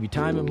 They save you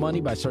time and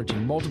money by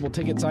searching multiple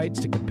ticket sites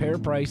to compare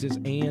prices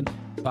and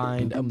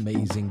find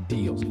amazing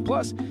deals.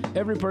 Plus,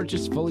 every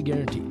purchase is fully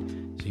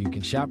guaranteed, so you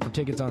can shop for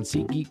tickets on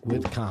SeatGeek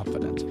with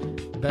confidence.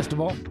 Best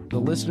of all, the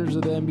listeners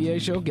of the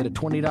NBA show get a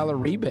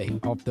 $20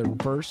 rebate off their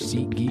first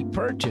SeatGeek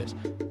purchase.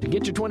 To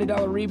get your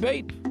 $20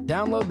 rebate,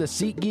 download the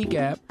SeatGeek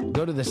app,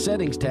 go to the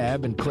Settings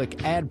tab, and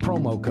click Add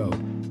Promo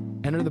Code.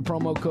 Enter the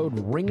promo code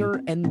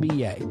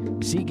RINGERNBA.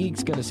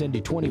 SeatGeek's going to send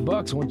you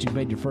 $20 once you've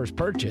made your first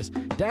purchase.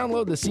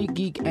 Download the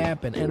SeatGeek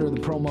app and enter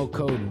the promo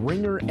code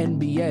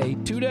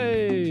RINGERNBA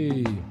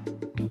today.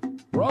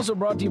 We're also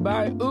brought to you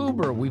by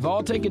Uber. We've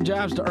all taken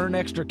jobs to earn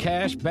extra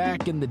cash.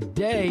 Back in the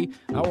day,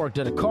 I worked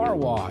at a car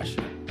wash.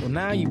 Well,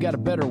 now you've got a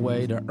better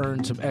way to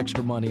earn some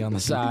extra money on the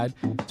side.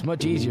 It's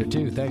much easier,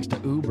 too, thanks to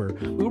Uber.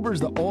 Uber's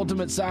the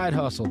ultimate side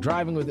hustle.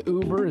 Driving with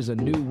Uber is a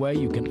new way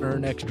you can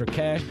earn extra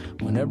cash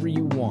whenever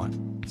you want.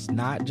 It's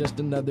not just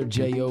another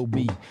job.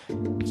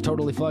 It's a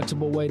totally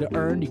flexible way to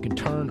earn. You can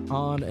turn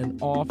on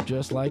and off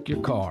just like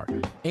your car.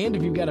 And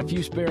if you've got a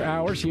few spare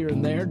hours here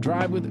and there,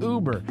 drive with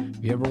Uber.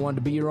 If you ever wanted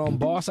to be your own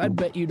boss, I'd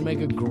bet you'd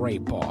make a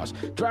great boss.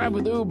 Drive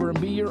with Uber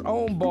and be your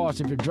own boss.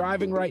 If you're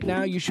driving right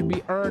now, you should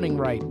be earning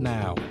right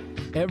now.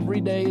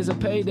 Every day is a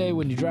payday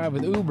when you drive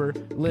with Uber.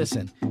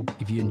 Listen,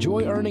 if you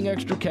enjoy earning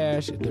extra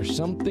cash, if there's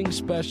something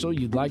special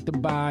you'd like to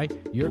buy,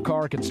 your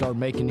car can start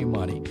making you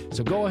money.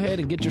 So go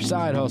ahead and get your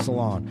side hustle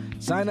on.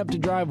 Sign up to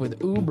drive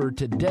with Uber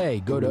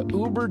today. Go to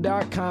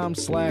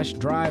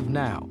uber.com/drive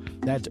now.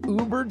 That's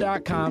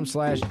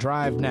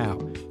uber.com/drive now.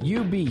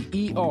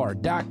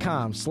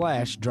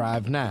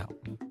 uber.com/drive now.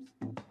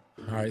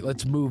 All right,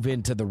 let's move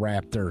into the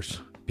Raptors,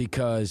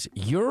 because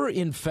your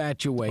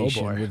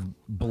infatuation with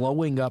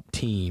blowing up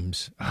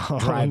teams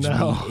drives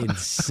me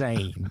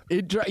insane.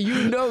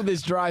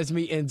 This drives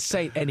me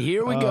insane. And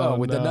here we go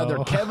with another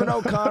Kevin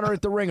O'Connor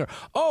at the Ringer.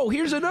 Oh,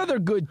 here's another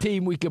good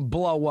team we can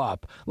blow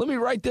up. Let me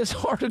write this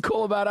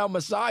article about how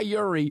Masai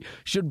Ujiri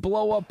should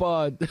blow up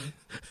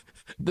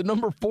the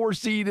number 4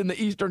 seed in the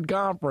Eastern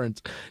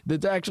Conference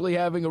that's actually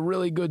having a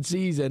really good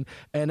season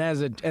and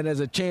has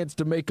a chance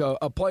to make a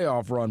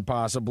playoff run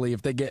possibly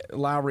if they get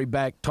Lowry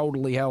back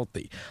totally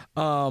healthy.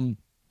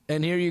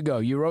 And here you go.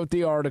 You wrote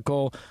the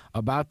article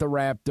about the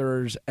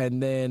Raptors,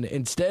 and then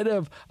instead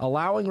of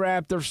allowing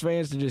Raptors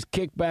fans to just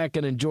kick back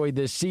and enjoy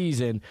this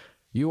season,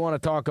 you want to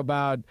talk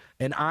about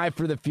an eye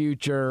for the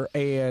future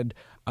and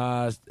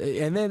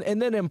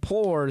then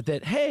implore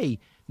that, hey,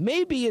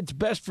 maybe it's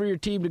best for your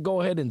team to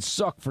go ahead and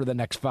suck for the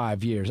next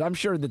 5 years. I'm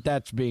sure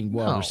that's being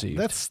well received.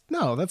 That's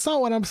not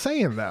what I'm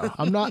saying, though.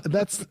 I'm not.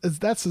 That's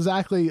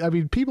exactly. I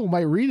mean, people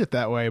might read it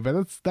that way,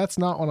 but that's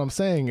not what I'm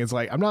saying. Is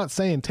like, I'm not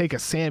saying take a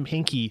Sam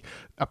Hinkie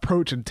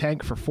approach and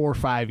tank for 4 or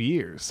 5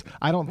 years.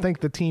 I don't think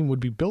the team would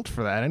be built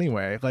for that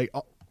anyway. Like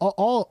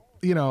all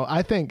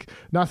I think,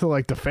 not to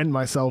like defend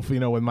myself,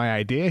 with my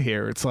idea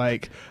here. It's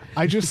like,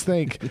 I just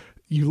think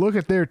you look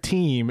at their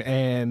team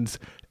and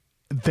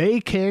they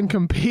can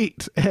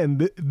compete,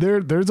 and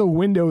there's a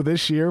window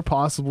this year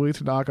possibly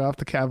to knock off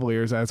the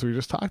Cavaliers, as we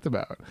just talked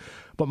about.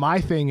 But my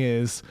thing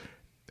is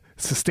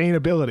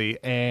sustainability,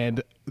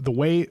 and the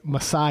way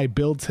Masai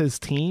builds his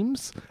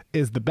teams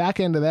is the back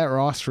end of that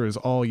roster is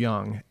all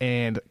young,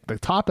 and the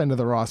top end of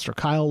the roster,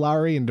 Kyle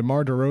Lowry and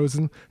DeMar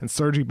DeRozan and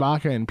Serge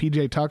Ibaka and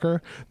PJ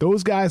Tucker,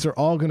 those guys are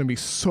all going to be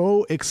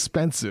so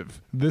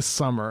expensive this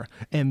summer.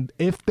 And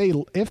if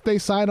they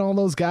sign all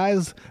those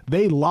guys,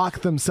 they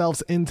lock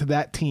themselves into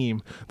that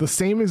team the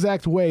same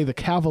exact way the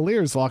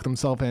Cavaliers lock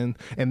themselves in,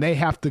 and they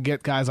have to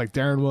get guys like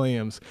Darren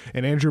Williams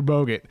and Andrew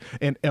Bogut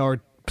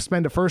or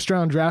spend a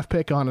first-round draft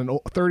pick on a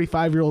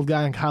 35-year-old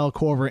guy in Kyle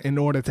Korver in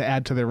order to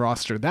add to their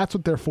roster. That's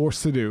what they're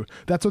forced to do.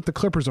 That's what the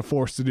Clippers are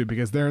forced to do,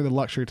 because they're the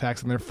luxury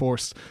tax and they're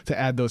forced to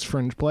add those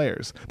fringe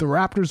players. The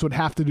Raptors would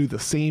have to do the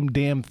same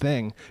damn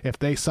thing if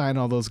they sign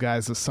all those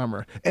guys this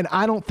summer. And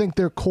I don't think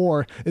their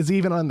core is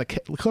even on the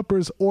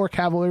Clippers or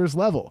Cavaliers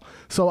level.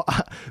 So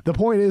the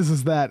point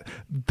is that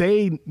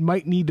they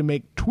might need to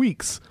make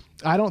tweaks.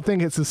 I don't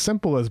think it's as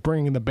simple as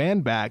bringing the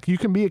band back. You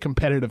can be a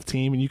competitive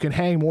team and you can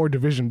hang more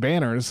division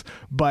banners,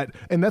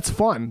 and that's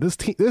fun.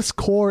 This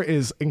core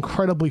is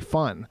incredibly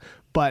fun.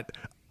 But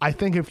I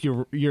think if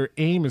your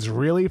aim is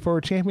really for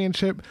a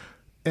championship,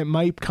 it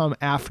might come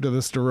after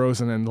this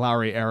DeRozan and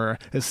Lowry era,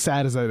 as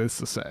sad as that is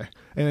to say.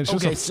 And it's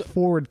just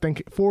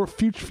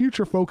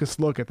future focused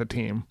look at the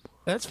team.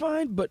 That's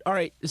fine, but all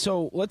right,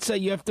 so let's say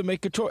you have to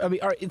make a choice. I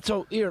mean, all right,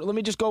 so here, let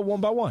me just go one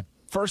by one.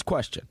 First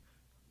question.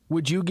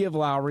 Would you give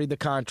Lowry the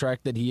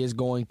contract that he is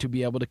going to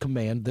be able to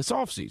command this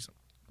offseason?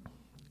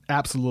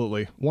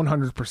 Absolutely,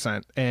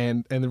 100%.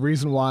 And the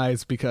reason why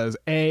is because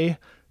I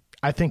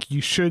think you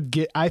should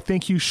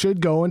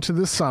go into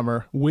this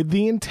summer with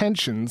the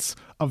intentions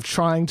of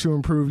trying to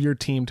improve your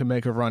team to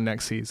make a run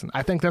next season.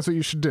 I think that's what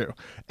you should do.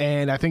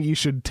 And I think you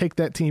should take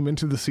that team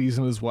into the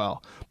season as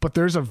well. But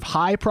there's a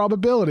high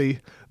probability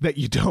that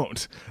you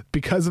don't,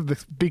 because of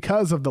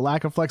the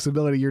lack of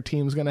flexibility your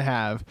team's going to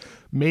have.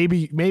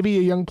 Maybe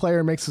a young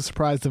player makes a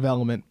surprise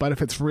development, but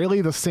if it's really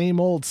the same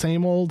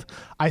old,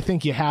 I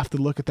think you have to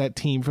look at that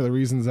team for the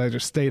reasons I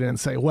just stated and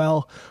say,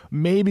 well,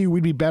 maybe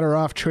we'd be better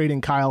off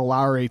trading Kyle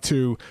Lowry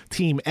to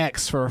Team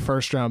X for a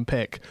first-round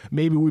pick.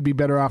 Maybe we'd be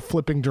better off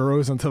flipping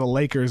DeRozan to the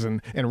Lakers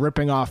and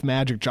ripping off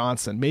Magic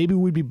Johnson. Maybe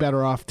we'd be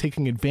better off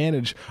taking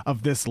advantage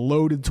of this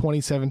loaded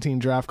 2017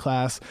 draft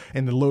class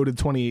and the loaded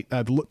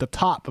the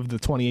top of the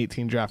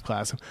 2018 draft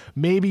class.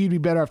 Maybe you'd be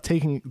better off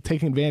taking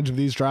advantage of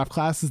these draft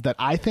classes that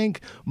I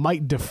think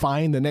might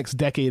define the next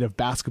decade of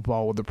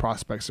basketball with the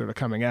prospects that are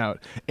coming out.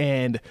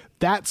 And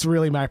that's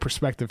really my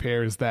perspective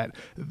here, is that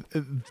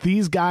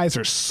these guys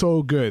are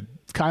so good.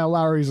 Kyle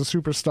Lowry is a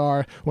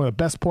superstar, one of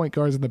the best point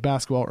guards in the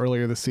basketball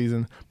earlier this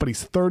season, but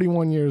he's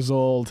 31 years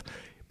old,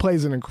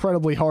 plays an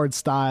incredibly hard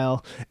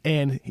style,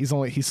 and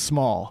he's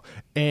small,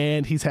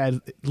 and he's had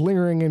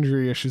lingering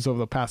injury issues over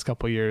the past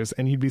couple of years,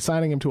 and you'd be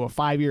signing him to a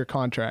 5-year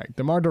contract.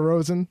 DeMar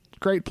DeRozan,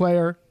 great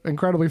player,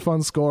 incredibly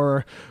fun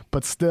scorer,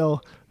 but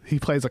still, he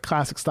plays a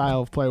classic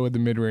style of play with the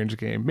mid-range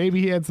game.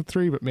 Maybe he adds a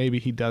 3, but maybe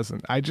he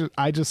doesn't. I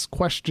just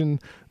question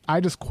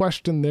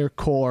their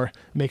core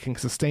making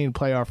sustained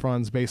playoff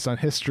runs based on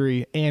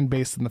history and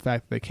based on the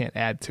fact that they can't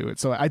add to it.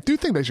 So I do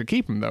think they should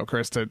keep him, though,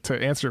 Chris. To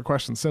answer your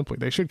question simply,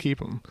 they should keep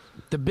him.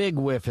 The big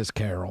whiff is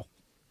Carroll.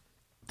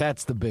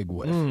 That's the big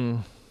whiff.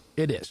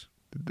 It is.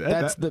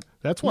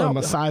 That's one of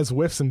Masai's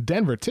whiffs in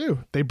Denver too.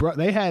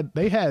 They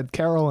had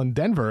Carroll in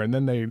Denver, and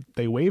then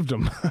they waived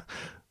him.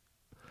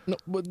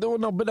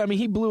 But I mean,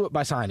 he blew it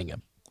by signing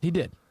him. He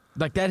did.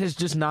 Like, that has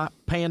just not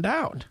panned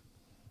out.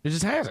 It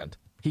just hasn't.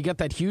 He got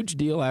that huge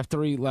deal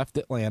after he left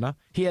Atlanta.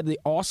 He had the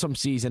awesome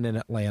season in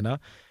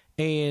Atlanta,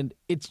 and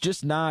it's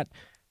just not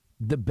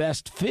the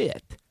best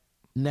fit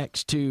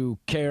next to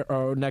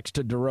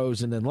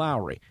DeRozan and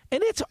Lowry.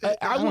 And it's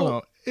I don't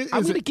know.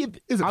 Is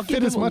it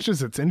fit as much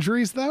as its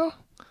injuries, though?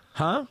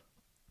 Huh?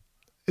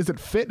 Is it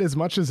fit as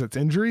much as its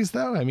injuries,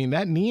 though? I mean,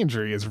 that knee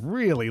injury has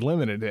really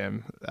limited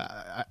him.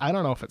 I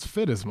don't know if it's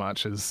fit as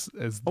much as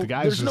the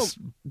guys.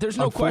 There's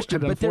no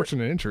question.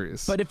 Unfortunate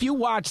injuries. But if you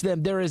watch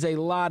them, there is a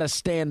lot of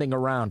standing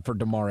around for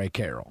DeMar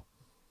Carroll.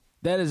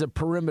 That is a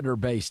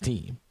perimeter-based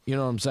team. You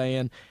know what I'm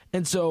saying?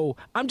 And so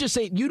I'm just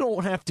saying, you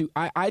don't have to.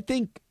 I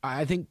think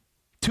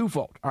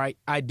twofold. All right,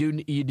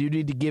 you do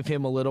need to give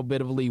him a little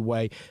bit of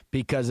leeway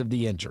because of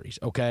the injuries.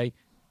 Okay,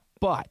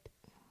 but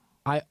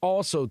I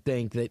also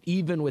think that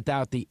even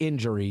without the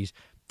injuries,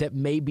 that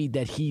maybe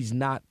that he's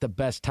not the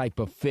best type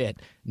of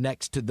fit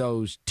next to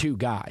those two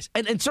guys.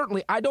 And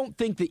certainly, I don't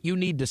think that you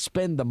need to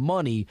spend the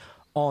money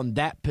on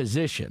that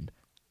position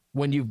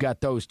when you've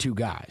got those two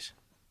guys.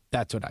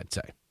 That's what I'd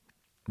say,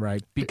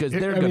 right? Because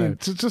they're going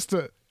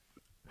to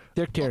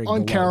they're carrying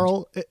on the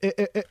Carroll.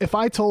 If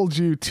I told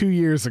you 2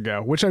 years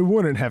ago, which I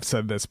wouldn't have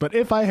said this, but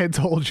if I had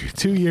told you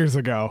 2 years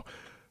ago,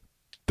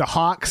 the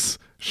Hawks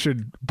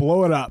should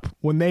blow it up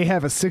when they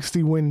have a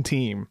 60-win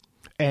team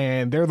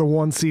and they're the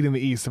 1 seed in the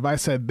East. If I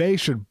said they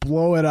should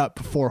blow it up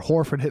before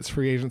Horford hits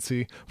free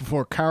agency,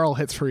 before Carroll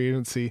hits free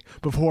agency,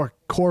 before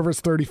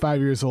Korver's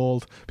 35 years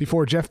old,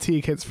 before Jeff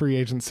Teague hits free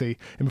agency,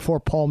 and before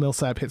Paul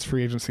Millsap hits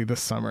free agency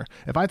this summer.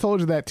 If I told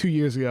you that 2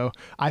 years ago,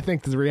 I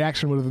think the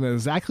reaction would have been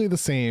exactly the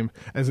same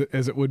as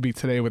it would be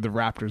today with the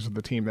Raptors, with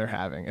the team they're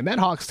having. And that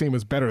Hawks team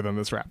was better than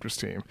this Raptors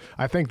team.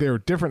 I think they were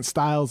different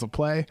styles of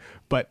play,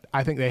 but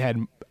I think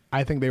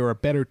they were a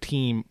better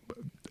team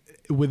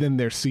within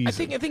their season.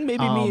 I think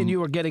maybe me and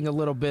you are getting a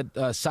little bit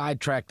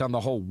sidetracked on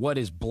the whole what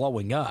is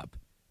blowing up,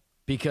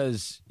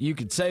 because you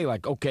could say,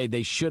 like, okay,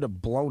 they should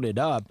have blown it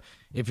up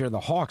if you're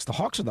the Hawks. The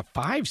Hawks are the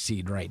 5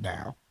 seed right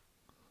now.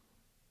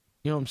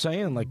 You know what I'm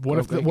saying? Like, what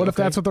if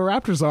that's what the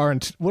Raptors are,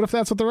 and what if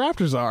that's what the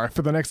Raptors are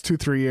for the next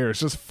 2-3 years?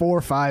 Just 4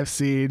 or 5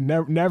 seed,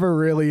 never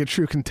really a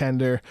true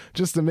contender.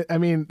 I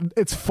mean,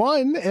 it's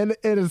fun and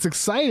it's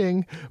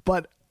exciting,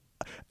 but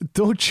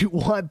don't you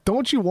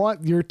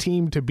want your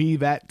team to be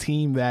that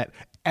team that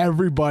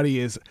everybody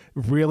is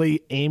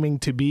really aiming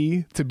to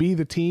be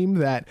the team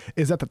that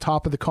is at the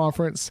top of the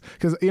conference?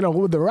 Because, you know,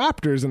 with the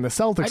Raptors and the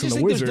Celtics and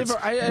the Wizards,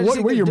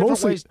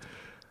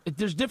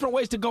 there's different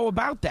ways to go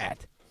about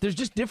that. There's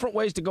just different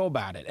ways to go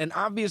about it. And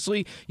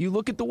obviously, you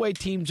look at the way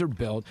teams are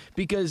built,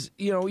 because,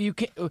 you know, you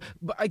can't,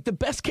 like, the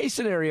best case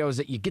scenario is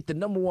that you get the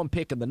number 1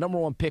 pick, and the number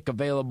 1 pick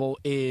available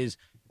is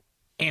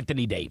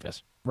Anthony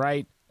Davis,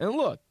 right? And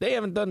look, they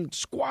haven't done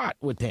squat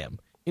with him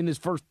in his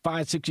first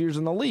 5-6 years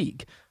in the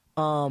league.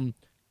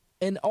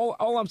 And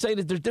all I'm saying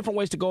is there's different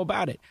ways to go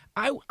about it.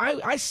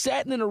 I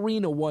sat in an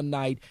arena one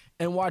night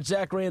and watched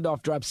Zach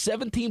Randolph drop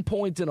 17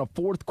 points in a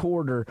fourth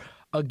quarter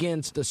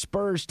against a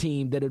Spurs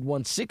team that had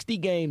won 60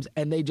 games,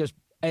 and they just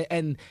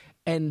and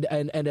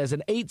as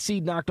an 8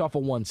 seed knocked off a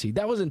 1 seed.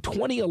 That was in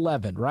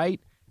 2011,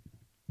 right?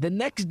 The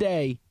next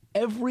day,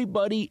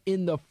 everybody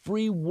in the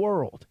free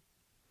world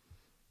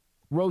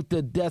wrote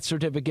the death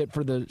certificate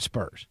for the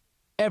Spurs.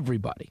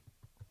 Everybody.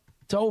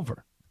 It's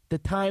over. The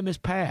time has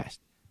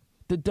passed.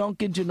 The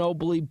Duncan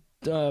Ginobili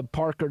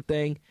Parker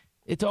thing,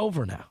 it's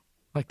over now.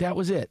 Like, that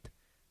was it.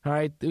 All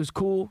right? It was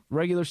cool.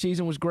 Regular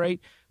season was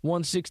great.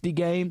 Won 60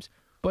 games,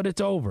 but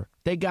it's over.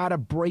 They got to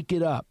break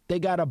it up. They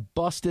got to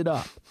bust it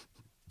up.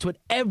 It's what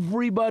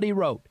everybody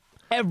wrote.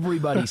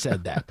 Everybody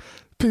said that.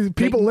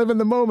 People live in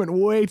the moment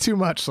way too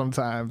much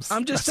sometimes.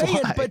 I'm just saying,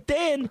 why. But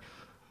then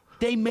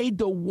they made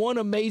the one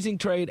amazing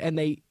trade, and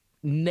they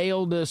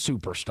nailed a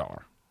superstar,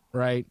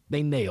 right?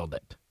 They nailed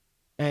it.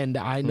 And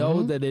I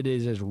know that it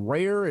is as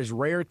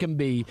rare can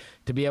be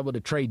to be able to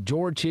trade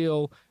George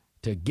Hill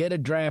to get a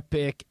draft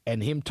pick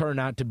and him turn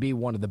out to be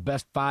one of the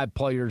best 5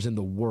 players in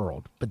the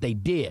world. But they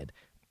did.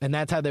 And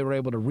that's how they were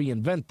able to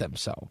reinvent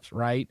themselves,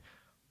 right?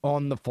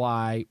 On the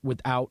fly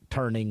without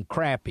turning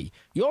crappy.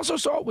 You also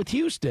saw it with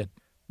Houston.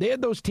 They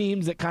had those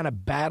teams that kind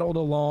of battled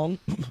along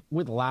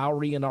with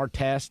Lowry and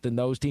Artest and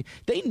those teams.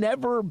 They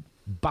never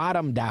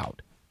bottomed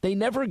out. They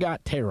never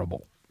got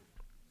terrible.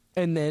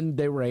 And then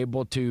they were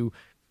able to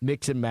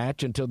mix and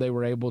match until they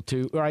were able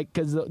to, right?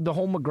 Because the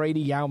whole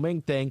McGrady Yao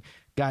Ming thing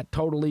got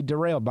totally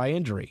derailed by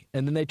injury.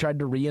 And then they tried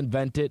to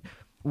reinvent it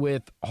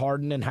with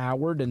Harden and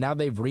Howard, and now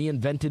they've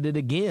reinvented it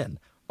again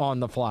on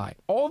the fly.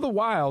 All the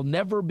while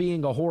never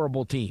being a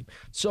horrible team.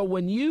 So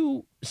when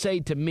you say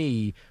to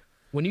me,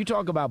 when you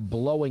talk about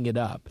blowing it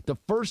up, the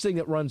first thing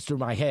that runs through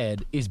my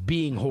head is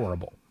being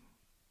horrible.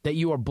 That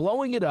you are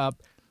blowing it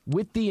up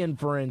with the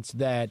inference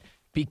that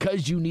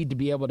because you need to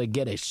be able to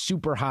get a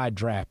super high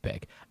draft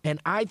pick. And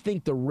I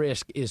think the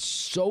risk is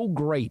so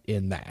great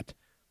in that,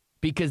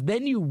 because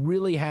then you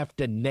really have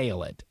to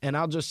nail it. And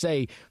I'll just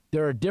say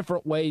there are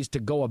different ways to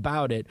go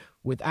about it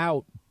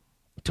without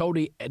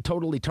totally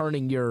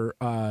turning your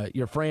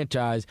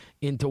franchise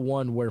into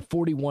one where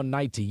 41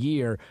 nights a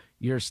year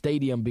your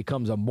stadium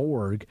becomes a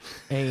morgue,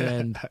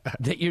 and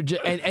that you're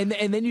just, and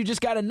then you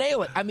just got to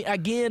nail it. I mean,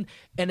 again,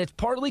 and it's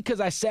partly because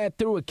I sat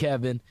through it,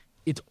 Kevin.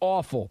 It's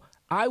awful.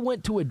 I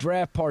went to a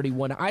draft party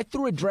when I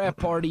threw a draft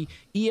party.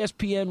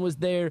 ESPN was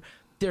there.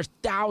 There's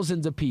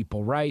thousands of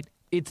people, right?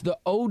 It's the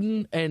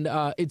Odin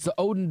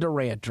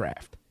Durant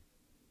draft.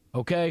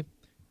 Okay,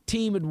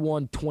 team had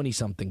won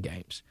 20-something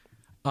games.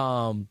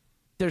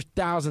 There's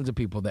thousands of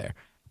people there,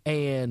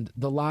 and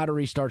the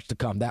lottery starts to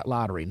come. That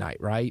lottery night,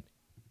 right?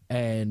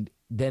 And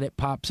then it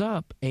pops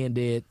up, and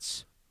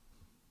it's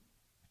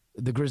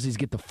the Grizzlies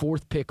get the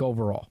 4th pick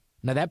overall.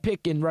 Now, that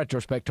pick, in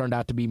retrospect, turned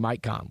out to be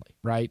Mike Conley,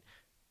 right?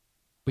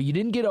 But you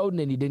didn't get Odin,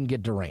 and you didn't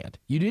get Durant.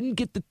 You didn't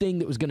get the thing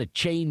that was going to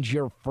change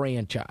your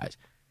franchise.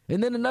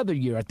 And then another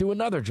year, I threw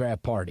another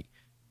draft party,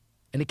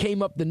 and it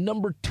came up the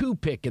number 2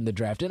 pick in the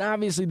draft. And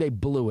obviously, they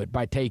blew it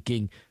by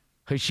taking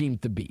Hasheem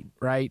Thabeet,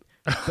 right?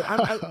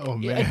 But oh,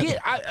 man.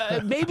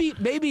 Again,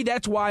 maybe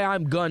that's why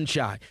I'm gun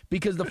shy,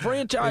 because the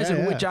franchise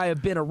in which I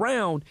have been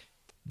around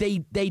they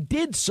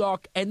did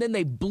suck, and then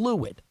they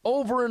blew it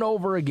over and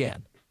over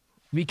again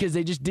because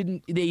they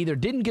either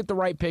didn't get the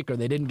right pick or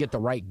they didn't get the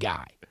right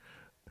guy.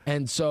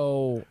 And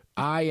so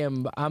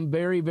I'm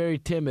very, very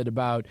timid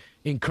about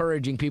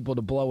encouraging people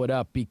to blow it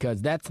up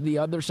because that's the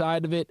other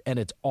side of it, and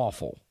it's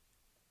awful.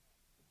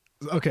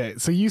 Okay,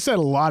 so you said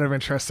a lot of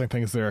interesting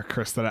things there,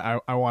 Chris,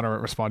 that I want to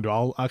respond to.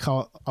 I'll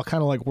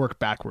kind of like work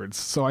backwards.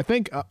 So I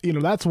think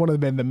that's one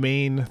of the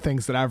main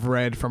things that I've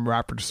read from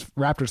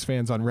Raptors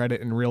fans on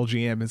Reddit and Real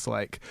GM is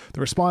like the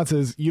response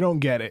is, you don't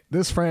get it.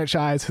 This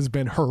franchise has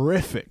been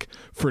horrific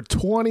for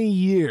 20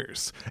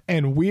 years,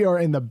 and we are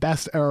in the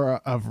best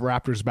era of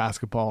Raptors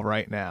basketball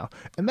right now,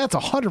 and that's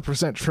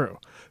 100% true.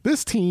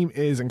 This team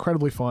is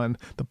incredibly fun.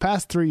 The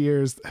past 3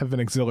 years have been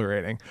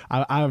exhilarating.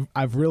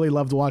 I've really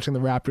loved watching the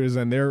Raptors,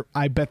 and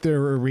I bet their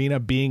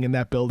arena being in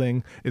that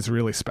building is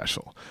really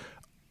special.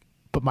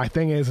 But my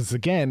thing is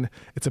again,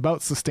 it's about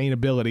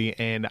sustainability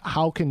and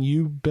how can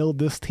you build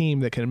this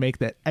team that can make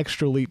that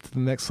extra leap to the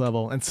next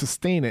level and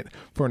sustain it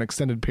for an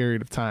extended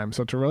period of time.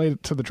 So to relate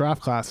it to the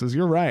draft classes,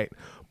 you're right.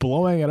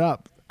 Blowing it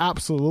up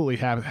absolutely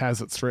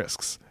has its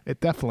risks.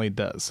 It definitely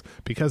does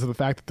because of the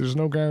fact that there's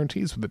no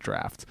guarantees with the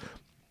draft.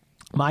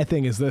 My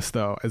thing is this,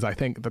 though, is I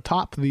think the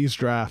top of these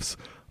drafts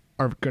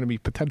are going to be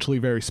potentially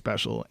very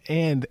special.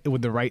 And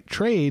with the right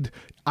trade,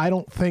 I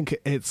don't think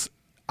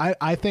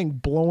I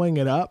think blowing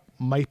it up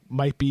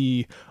might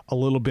be a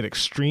little bit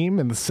extreme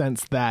in the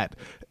sense that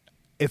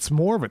it's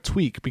more of a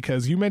tweak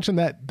because you mentioned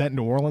that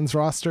New Orleans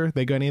roster,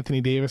 they got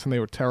Anthony Davis and they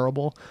were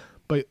terrible.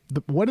 But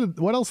what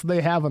else do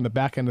they have on the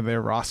back end of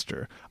their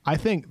roster? I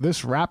think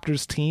this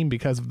Raptors team,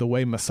 because of the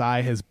way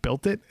Masai has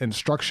built it and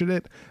structured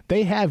it,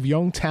 they have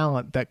young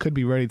talent that could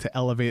be ready to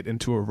elevate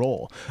into a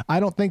role. I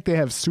don't think they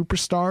have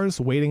superstars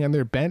waiting on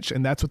their bench,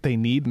 and that's what they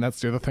need, and that's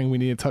the other thing we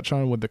need to touch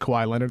on with the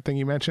Kawhi Leonard thing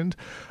you mentioned.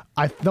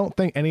 I don't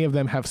think any of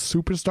them have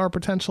superstar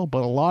potential,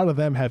 but a lot of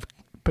them have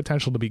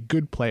potential to be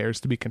good players,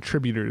 to be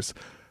contributors.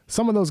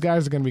 Some of those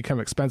guys are going to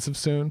become expensive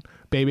soon.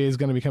 Bebe is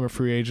going to become a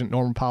free agent.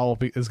 Norman Powell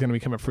is going to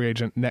become a free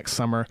agent next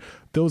summer.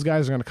 Those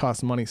guys are going to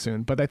cost money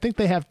soon. But I think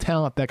they have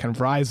talent that can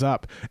rise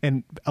up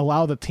and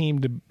allow the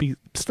team to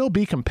still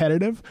be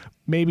competitive,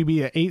 maybe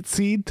be an 8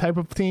 seed type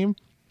of team.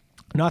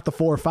 Not the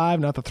 4-5,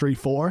 not the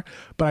 3-4,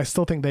 but I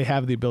still think they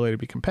have the ability to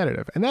be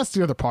competitive. And that's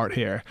the other part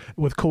here.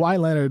 With Kawhi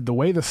Leonard, the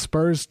way the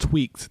Spurs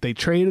tweaked, they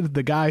traded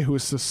the guy who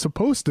was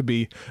supposed to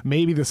be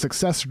maybe the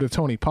successor to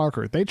Tony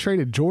Parker. They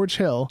traded George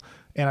Hill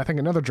and I think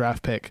another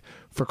draft pick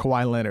for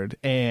Kawhi Leonard,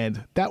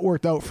 and that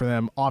worked out for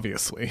them,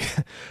 obviously.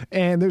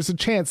 And there's a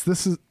chance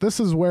this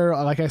is where,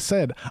 like I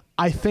said,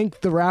 I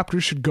think the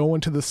Raptors should go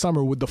into the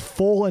summer with the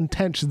full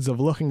intentions of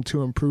looking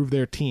to improve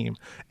their team.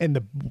 And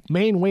the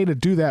main way to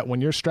do that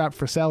when you're strapped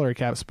for salary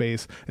cap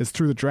space is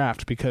through the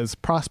draft, because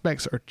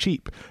prospects are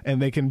cheap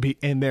and they can be,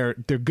 and they're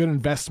good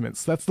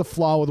investments. That's the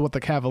flaw with what the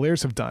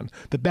Cavaliers have done.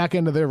 The back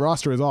end of their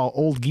roster is all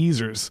old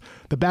geezers.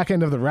 The back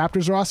end of the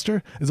Raptors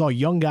roster is all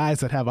young guys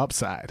that have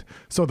upside.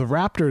 So the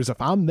Raptors, if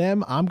I'm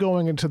them, I'm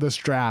going into this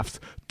draft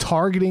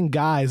targeting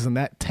guys in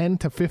that 10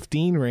 to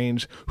 15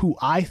 range who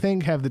I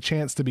think have the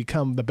chance to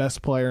become the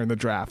best player in the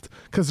draft.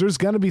 Because there's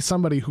going to be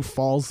somebody who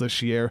falls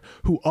this year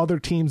who other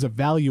teams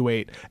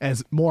evaluate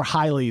as more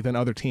highly than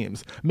other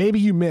teams. Maybe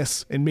you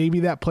miss, and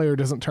maybe that player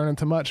doesn't turn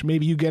into much.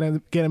 Maybe you get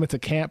him into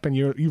camp and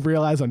you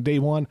realize on day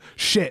one,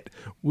 shit,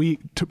 we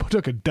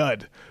took a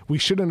dud. We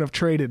shouldn't have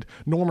traded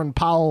Norman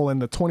Powell in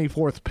the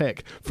 24th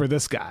pick for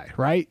this guy,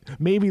 right?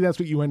 Maybe that's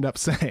what you end up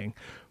saying.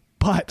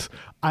 But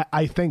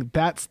I think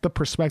that's the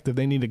perspective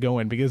they need to go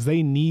in, because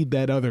they need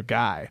that other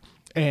guy.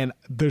 And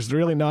there's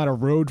really not a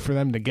road for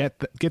them to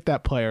get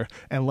that player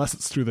unless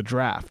it's through the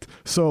draft.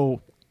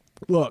 So,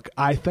 look,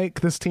 I think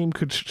this team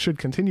should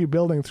continue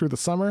building through the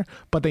summer,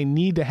 but they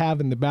need to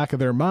have in the back of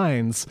their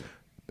minds,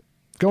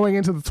 going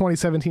into the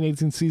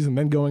 2017-18 season,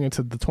 then going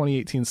into the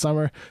 2018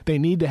 summer, they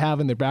need to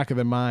have in the back of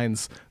their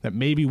minds that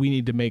maybe we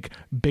need to make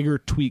bigger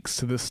tweaks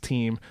to this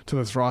team, to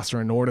this roster,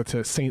 in order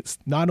to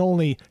not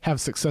only have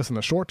success in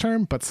the short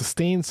term, but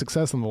sustain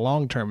success in the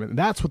long term. And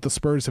that's what the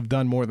Spurs have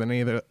done more than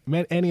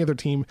any other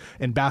team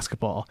in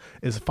basketball,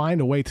 is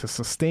find a way to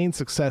sustain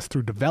success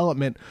through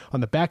development on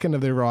the back end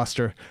of their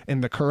roster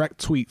and the correct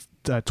tweaks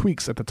at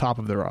the top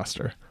of their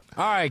roster.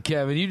 All right,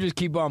 Kevin, you just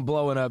keep on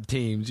blowing up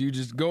teams. You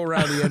just go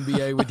around the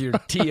NBA with your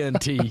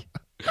TNT.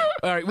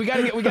 All right, we got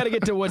to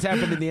get to what's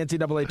happened in the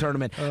NCAA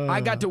tournament.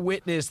 I got to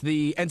witness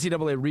the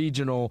NCAA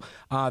regional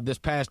this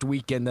past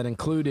weekend that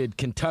included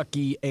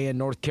Kentucky and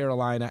North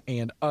Carolina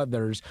and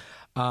others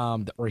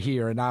that were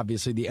here. And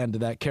obviously the end of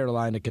that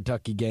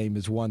Carolina-Kentucky game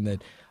is one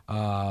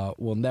that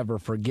we'll never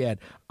forget.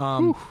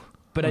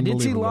 But I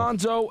did see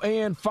Lonzo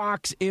and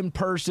Fox in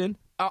person,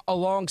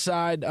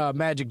 alongside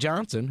Magic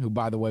Johnson, who,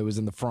 by the way, was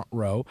in the front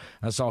row.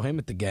 I saw him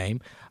at the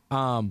game.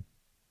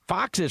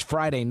 Fox's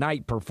Friday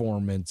night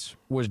performance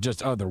was just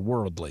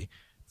otherworldly.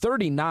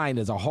 39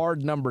 is a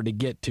hard number to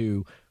get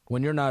to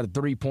when you're not a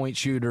three-point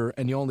shooter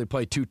and you only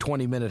play two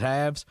 20-minute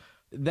halves.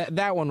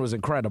 That one was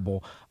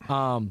incredible.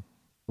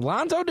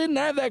 Lonzo didn't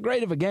have that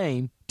great of a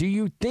game. Do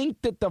you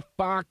think that the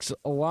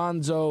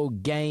Fox-Lonzo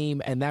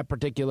game and that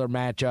particular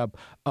matchup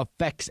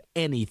affects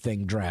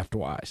anything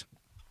draft-wise?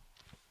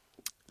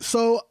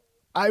 So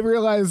I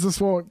realize this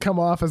won't come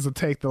off as a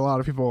take that a lot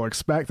of people will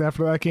expect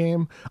after that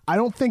game. I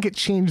don't think it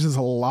changes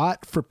a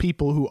lot for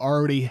people who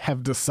already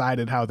have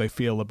decided how they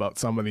feel about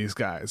some of these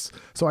guys.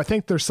 So I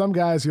think there's some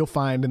guys you'll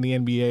find in the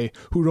NBA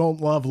who don't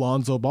love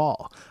Lonzo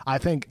Ball. I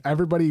think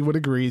everybody would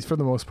agree, for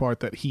the most part,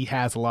 that he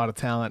has a lot of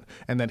talent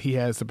and that he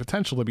has the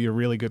potential to be a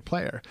really good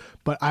player.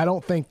 But I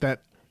don't think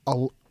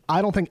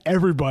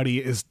everybody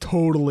is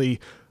totally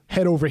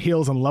head over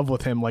heels in love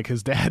with him like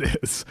his dad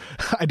is.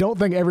 I don't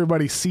think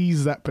everybody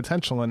sees that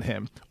potential in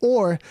him.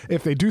 Or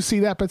if they do see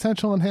that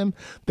potential in him,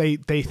 they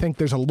think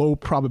there's a low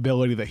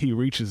probability that he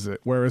reaches it.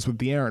 Whereas with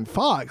De'Aaron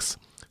Fox,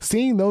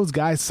 seeing those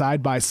guys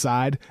side by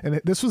side, and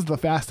this was the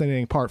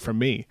fascinating part for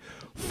me,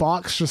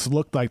 Fox just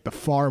looked like the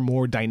far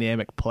more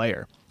dynamic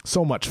player.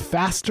 So much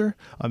faster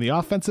on the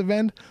offensive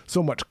end,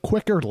 so much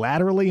quicker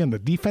laterally on the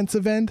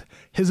defensive end.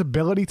 His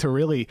ability to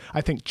really,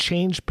 I think,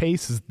 change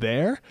pace is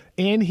there,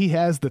 and he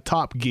has the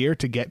top gear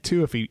to get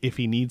to if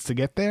he needs to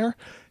get there.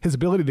 His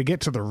ability to get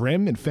to the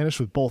rim and finish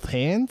with both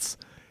hands.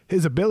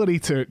 His ability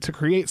to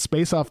create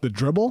space off the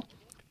dribble.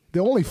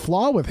 The only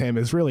flaw with him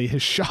is really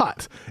his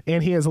shot,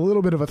 and he has a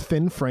little bit of a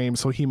thin frame,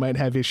 so he might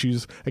have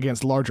issues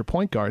against larger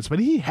point guards, but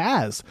he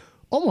has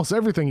almost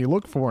everything you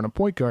look for in a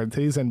point guard in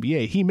today's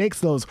NBA. He makes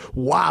those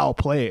wow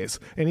plays,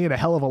 and he had a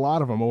hell of a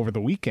lot of them over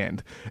the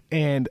weekend.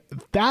 And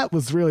that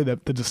was really the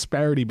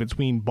disparity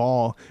between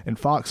Ball and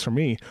Fox for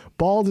me.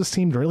 Ball just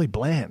seemed really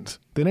bland,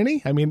 didn't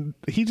he? I mean,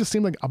 he just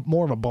seemed like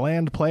more of a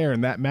bland player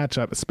in that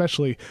matchup,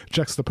 especially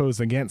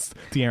juxtaposed against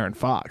De'Aaron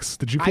Fox.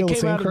 Did you feel the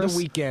same, Chris? I came out of the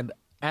weekend.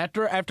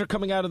 After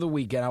coming out of the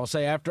weekend, I will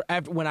say after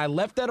when I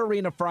left that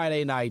arena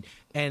Friday night,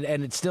 and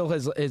it still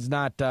has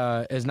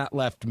not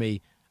left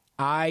me.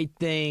 I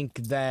think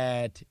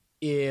that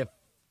if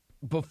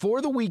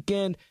before the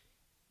weekend,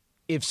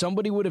 if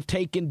somebody would have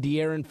taken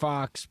De'Aaron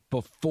Fox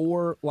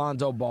before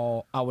Lonzo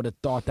Ball, I would have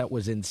thought that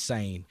was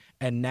insane.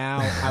 And now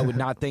I would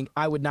not think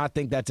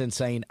that's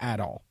insane at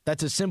all.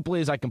 That's as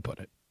simply as I can put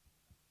it.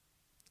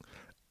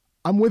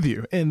 I'm with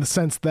you in the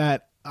sense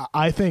that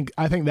I think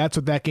that's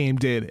what that game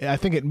did. I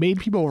think it made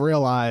people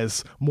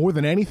realize more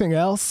than anything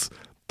else,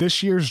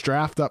 this year's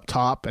draft up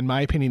top, in my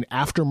opinion,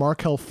 after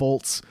Markelle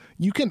Fultz,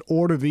 you can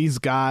order these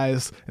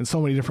guys in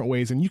so many different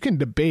ways, and you can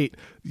debate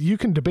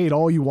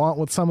all you want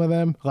with some of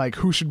them, like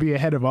who should be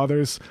ahead of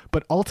others.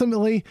 But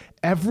ultimately,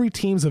 every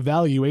team's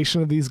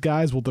evaluation of these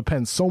guys will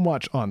depend so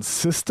much on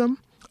system,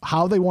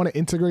 how they want to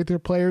integrate their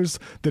players,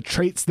 the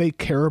traits they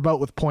care about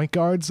with point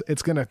guards.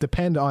 It's going to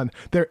depend on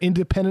their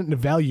independent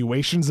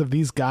evaluations of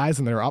these guys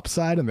and their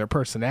upside and their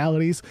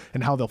personalities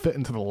and how they'll fit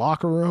into the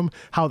locker room,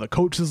 how the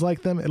coaches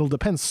like them. It'll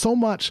depend so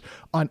much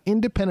on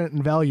independent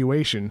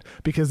evaluation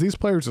because these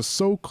players are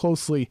so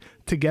closely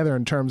together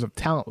in terms of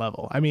talent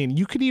level. I mean,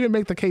 you could even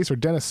make the case for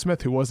Dennis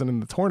Smith, who wasn't in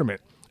the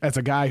tournament, as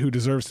a guy who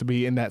deserves to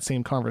be in that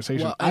same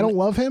conversation. Well, I don't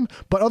love him,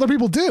 but other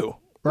people do.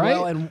 Right?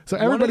 Well, and so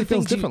everybody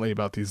feels differently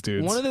about these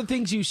dudes. One of the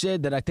things you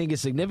said that I think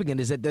is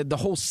significant is that the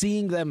whole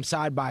seeing them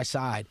side by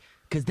side,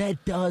 because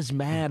that does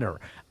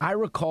matter. I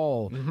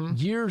recall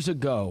years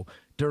ago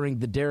during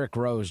the Derrick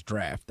Rose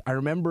draft, I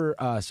remember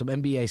some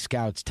NBA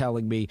scouts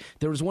telling me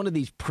there was one of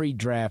these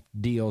pre-draft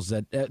deals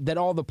that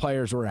all the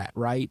players were at,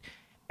 right?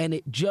 And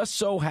it just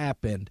so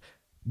happened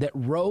that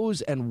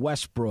Rose and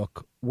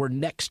Westbrook were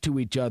next to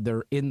each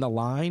other in the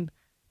line.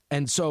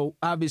 And so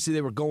obviously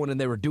they were going and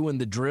they were doing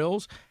the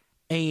drills.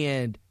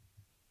 And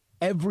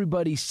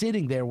everybody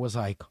sitting there was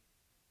like,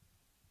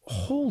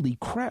 holy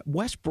crap,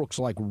 Westbrook's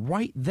like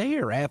right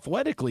there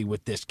athletically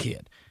with this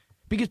kid.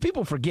 Because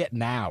people forget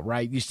now,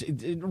 right?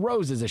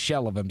 Rose is a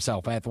shell of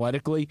himself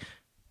athletically,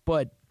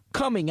 but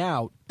coming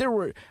out,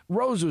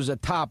 Rose was a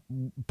top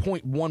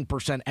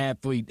 0.1%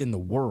 athlete in the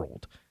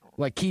world.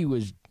 Like he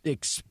was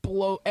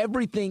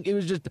everything. It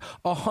was just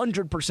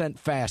 100%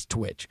 fast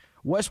twitch.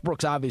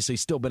 Westbrook's obviously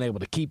still been able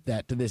to keep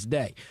that to this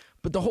day.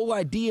 But the whole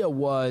idea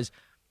was,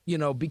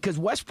 because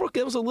Westbrook,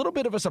 it was a little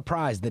bit of a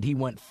surprise that he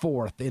went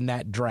fourth in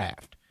that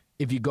draft,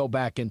 if you go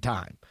back in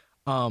time.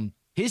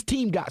 His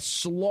team got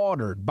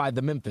slaughtered by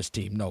the Memphis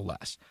team, no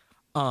less,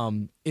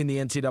 in the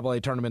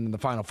NCAA tournament in the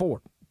Final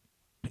Four.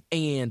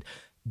 And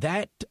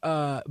that,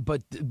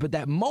 but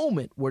that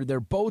moment where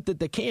they're both at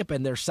the camp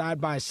and they're side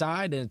by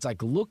side, and it's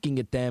like looking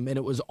at them, and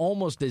it was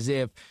almost as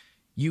if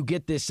you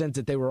get this sense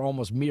that they were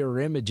almost mirror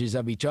images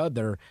of each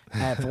other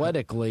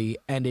athletically,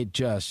 and it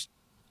just,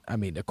 I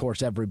mean, of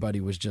course,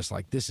 everybody was just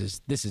like, this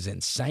is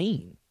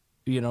insane.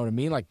 You know what I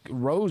mean? Like,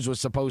 Rose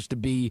was supposed to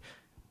be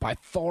by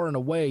far and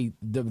away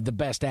the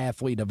best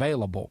athlete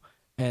available.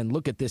 And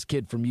look at this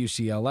kid from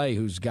UCLA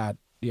who's got,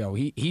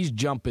 he's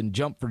jumping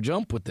jump for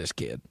jump with this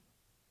kid.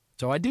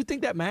 So I do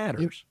think that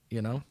matters,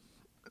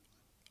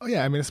 Oh,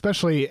 yeah, I mean,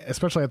 especially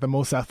at the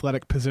most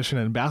athletic position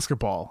in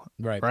basketball,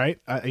 right?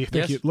 I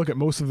think you look at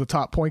most of the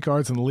top point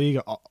guards in the league,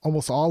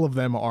 almost all of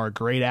them are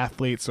great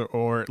athletes,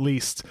 or at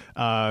least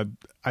I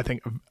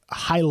think a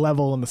high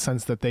level in the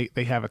sense that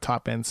they have a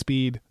top end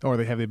speed, or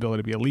they have the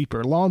ability to be a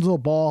leaper. Lonzo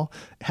Ball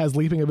has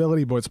leaping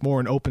ability, but it's more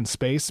in open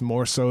space,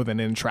 more so than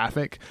in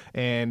traffic.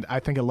 And I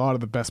think a lot of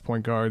the best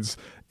point guards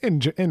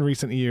in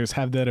recent years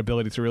have that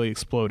ability to really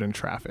explode in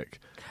traffic.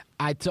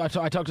 I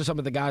talked to some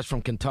of the guys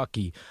from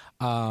Kentucky,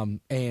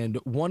 and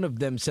one of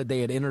them said they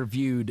had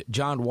interviewed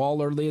John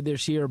Wall earlier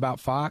this year about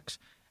Fox,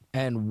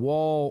 and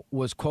Wall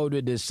was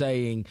quoted as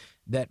saying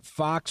that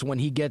Fox, when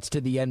he gets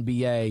to the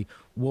NBA,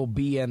 will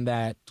be in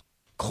that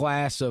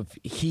class of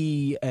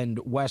he and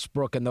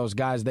Westbrook and those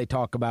guys they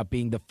talk about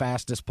being the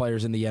fastest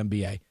players in the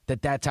NBA.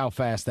 That's how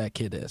fast that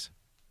kid is.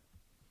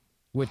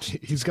 Which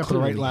he's got the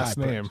right last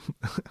name.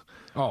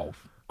 Oh,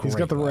 he's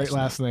got the right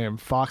last name.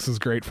 Fox is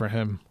great for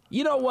him.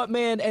 You know what,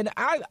 man? And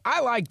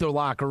I like the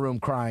locker room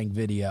crying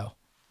video.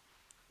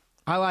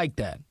 I like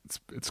that.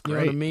 It's great. You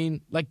know what I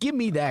mean? Like, give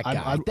me that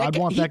guy. I'd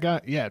want that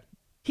guy. Yeah.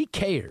 He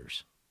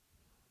cares.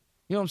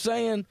 You know what I'm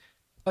saying?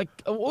 Like,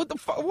 what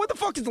the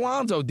fuck is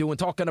Lonzo doing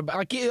talking about?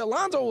 Like,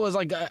 Lonzo was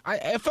like,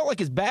 I felt like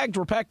his bags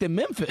were packed in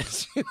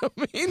Memphis. You know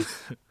what I mean?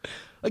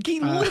 Like,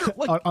 he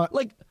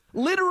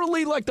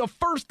literally, like, the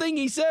first thing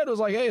he said was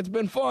like, hey, it's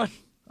been fun.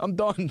 I'm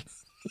done.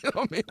 You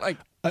know what I mean? Like,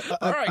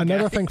 all right,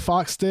 another thing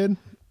Fox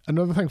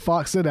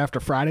did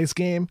after Friday's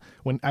game,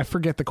 when I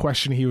forget the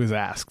question he was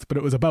asked, but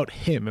it was about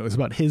him. It was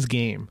about his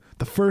game.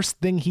 The first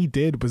thing he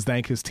did was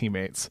thank his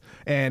teammates.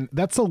 And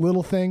that's a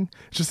little thing.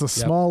 It's just a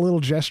small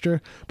little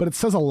gesture, but it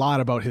says a lot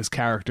about his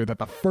character that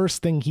the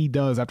first thing he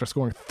does after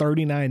scoring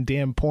 39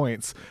 damn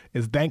points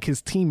is thank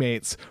his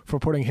teammates for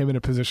putting him in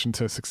a position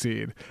to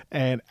succeed.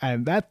 And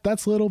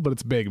that's little, but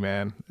it's big,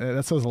 man.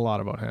 That says a lot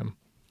about him.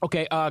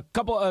 Okay, a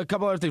couple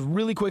other things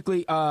really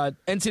quickly.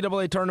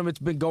 NCAA tournament's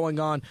been going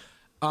on.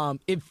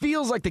 It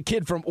feels like the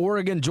kid from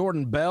Oregon,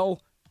 Jordan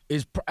Bell,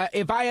 is.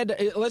 If I had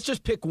to, let's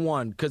just pick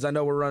one because I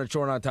know we're running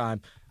short on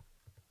time.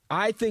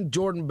 I think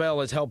Jordan Bell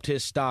has helped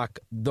his stock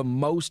the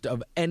most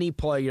of any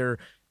player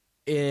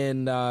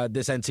in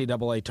this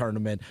NCAA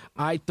tournament.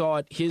 I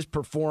thought his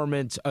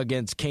performance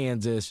against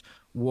Kansas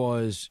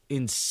was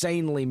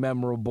insanely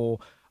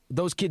memorable.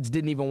 Those kids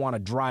didn't even want to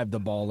drive the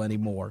ball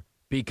anymore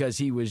because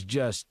he was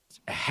just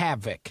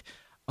havoc.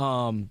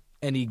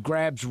 And he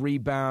grabs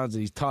rebounds,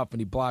 and he's tough,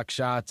 and he blocks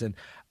shots. And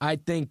I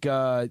think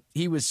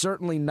he was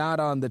certainly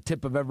not on the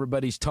tip of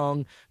everybody's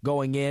tongue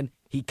going in.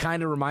 He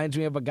kind of reminds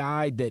me of a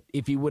guy that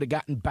if he would have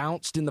gotten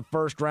bounced in the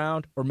first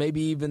round, or maybe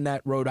even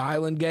that Rhode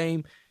Island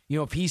game,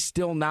 if he's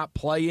still not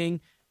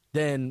playing,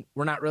 then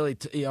we're not really,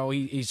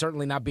 he's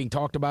certainly not being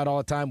talked about all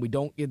the time. We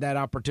don't get that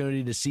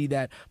opportunity to see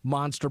that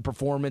monster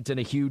performance in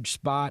a huge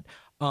spot.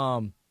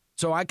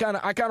 So I kind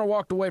of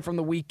walked away from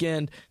the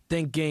weekend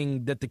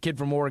thinking that the kid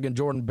from Oregon,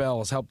 Jordan Bell,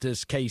 has helped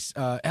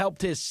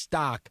his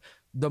stock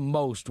the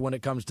most when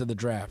it comes to the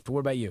draft.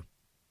 What about you?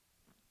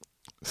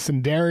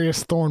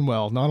 Sindarius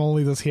Thornwell. Not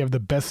only does he have the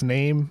best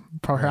name,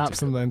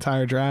 perhaps, in the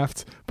entire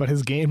draft, but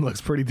his game looks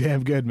pretty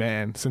damn good,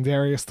 man.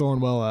 Sindarius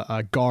Thornwell,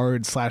 a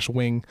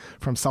guard/wing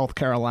from South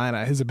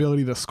Carolina. His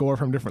ability to score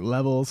from different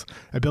levels,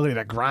 ability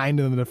to grind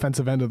in the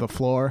defensive end of the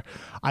floor.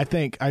 I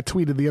think I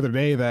tweeted the other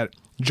day that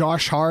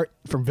Josh Hart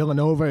from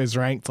Villanova is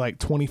ranked like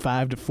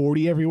 25 to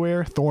 40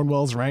 everywhere.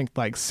 Thornwell's ranked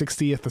like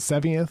 60th to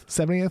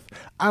 70th.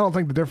 I don't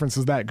think the difference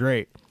is that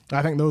great.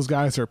 I think those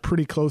guys are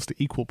pretty close to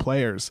equal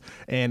players,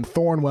 and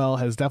Thornwell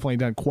has definitely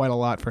done quite a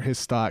lot for his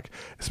stock,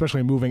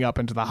 especially moving up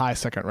into the high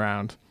second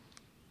round.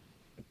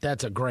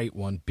 That's a great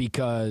one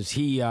because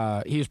he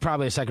was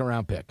probably a second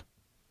round pick,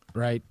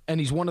 right? And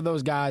he's one of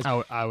those guys.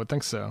 I would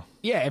think so.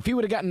 Yeah, if he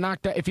would have gotten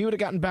knocked out, if he would have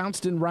gotten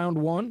bounced in round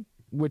one,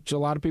 which a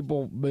lot of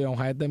people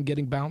had them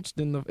getting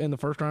bounced in the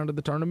first round of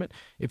the tournament.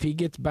 If he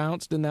gets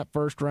bounced in that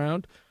first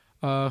round,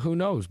 who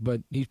knows? But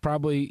he's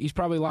probably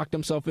locked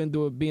himself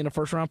into being a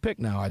first round pick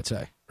now, I'd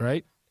say,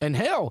 right? And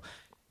hell,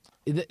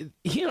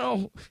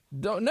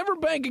 don't never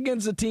bank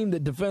against a team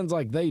that defends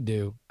like they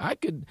do. I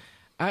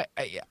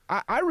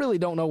really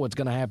don't know what's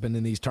going to happen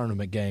in these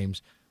tournament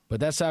games,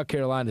 but that South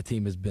Carolina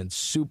team has been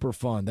super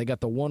fun. They got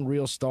the one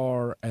real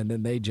star, and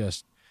then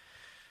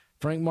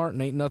Frank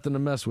Martin ain't nothing to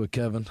mess with,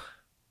 Kevin.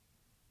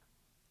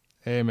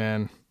 Hey,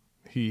 man,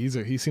 he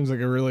seems like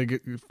a really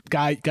good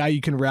guy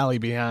you can rally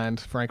behind,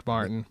 Frank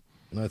Martin.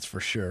 That's for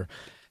sure.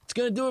 It's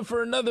going to do it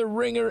for another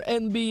Ringer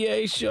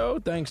NBA show.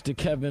 Thanks to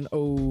Kevin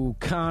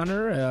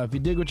O'Connor. If you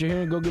dig what you're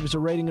hearing, go give us a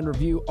rating and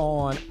review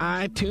on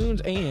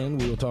iTunes,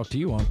 and we will talk to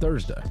you on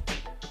Thursday.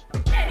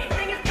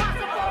 Anything is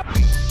possible.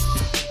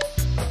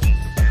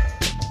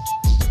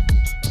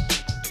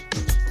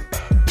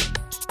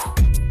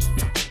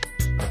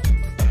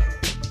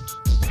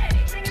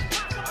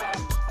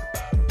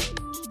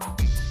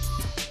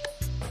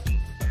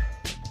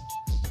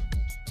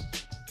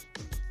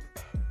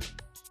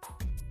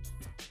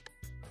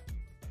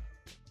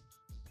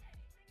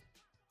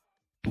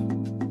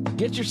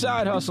 Get your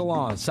side hustle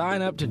on.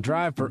 Sign up to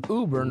drive for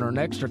Uber and earn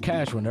extra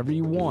cash whenever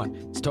you want.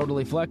 It's It's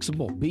totally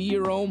flexible. Be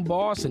your own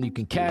boss, and you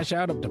can cash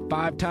out up to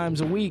 5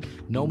 times a week.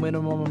 No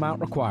minimum amount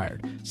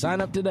required.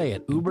 Sign up today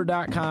at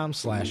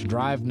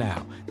uber.com/drive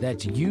now.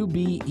 That's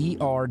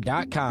uber.com/drive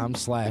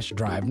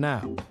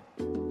now.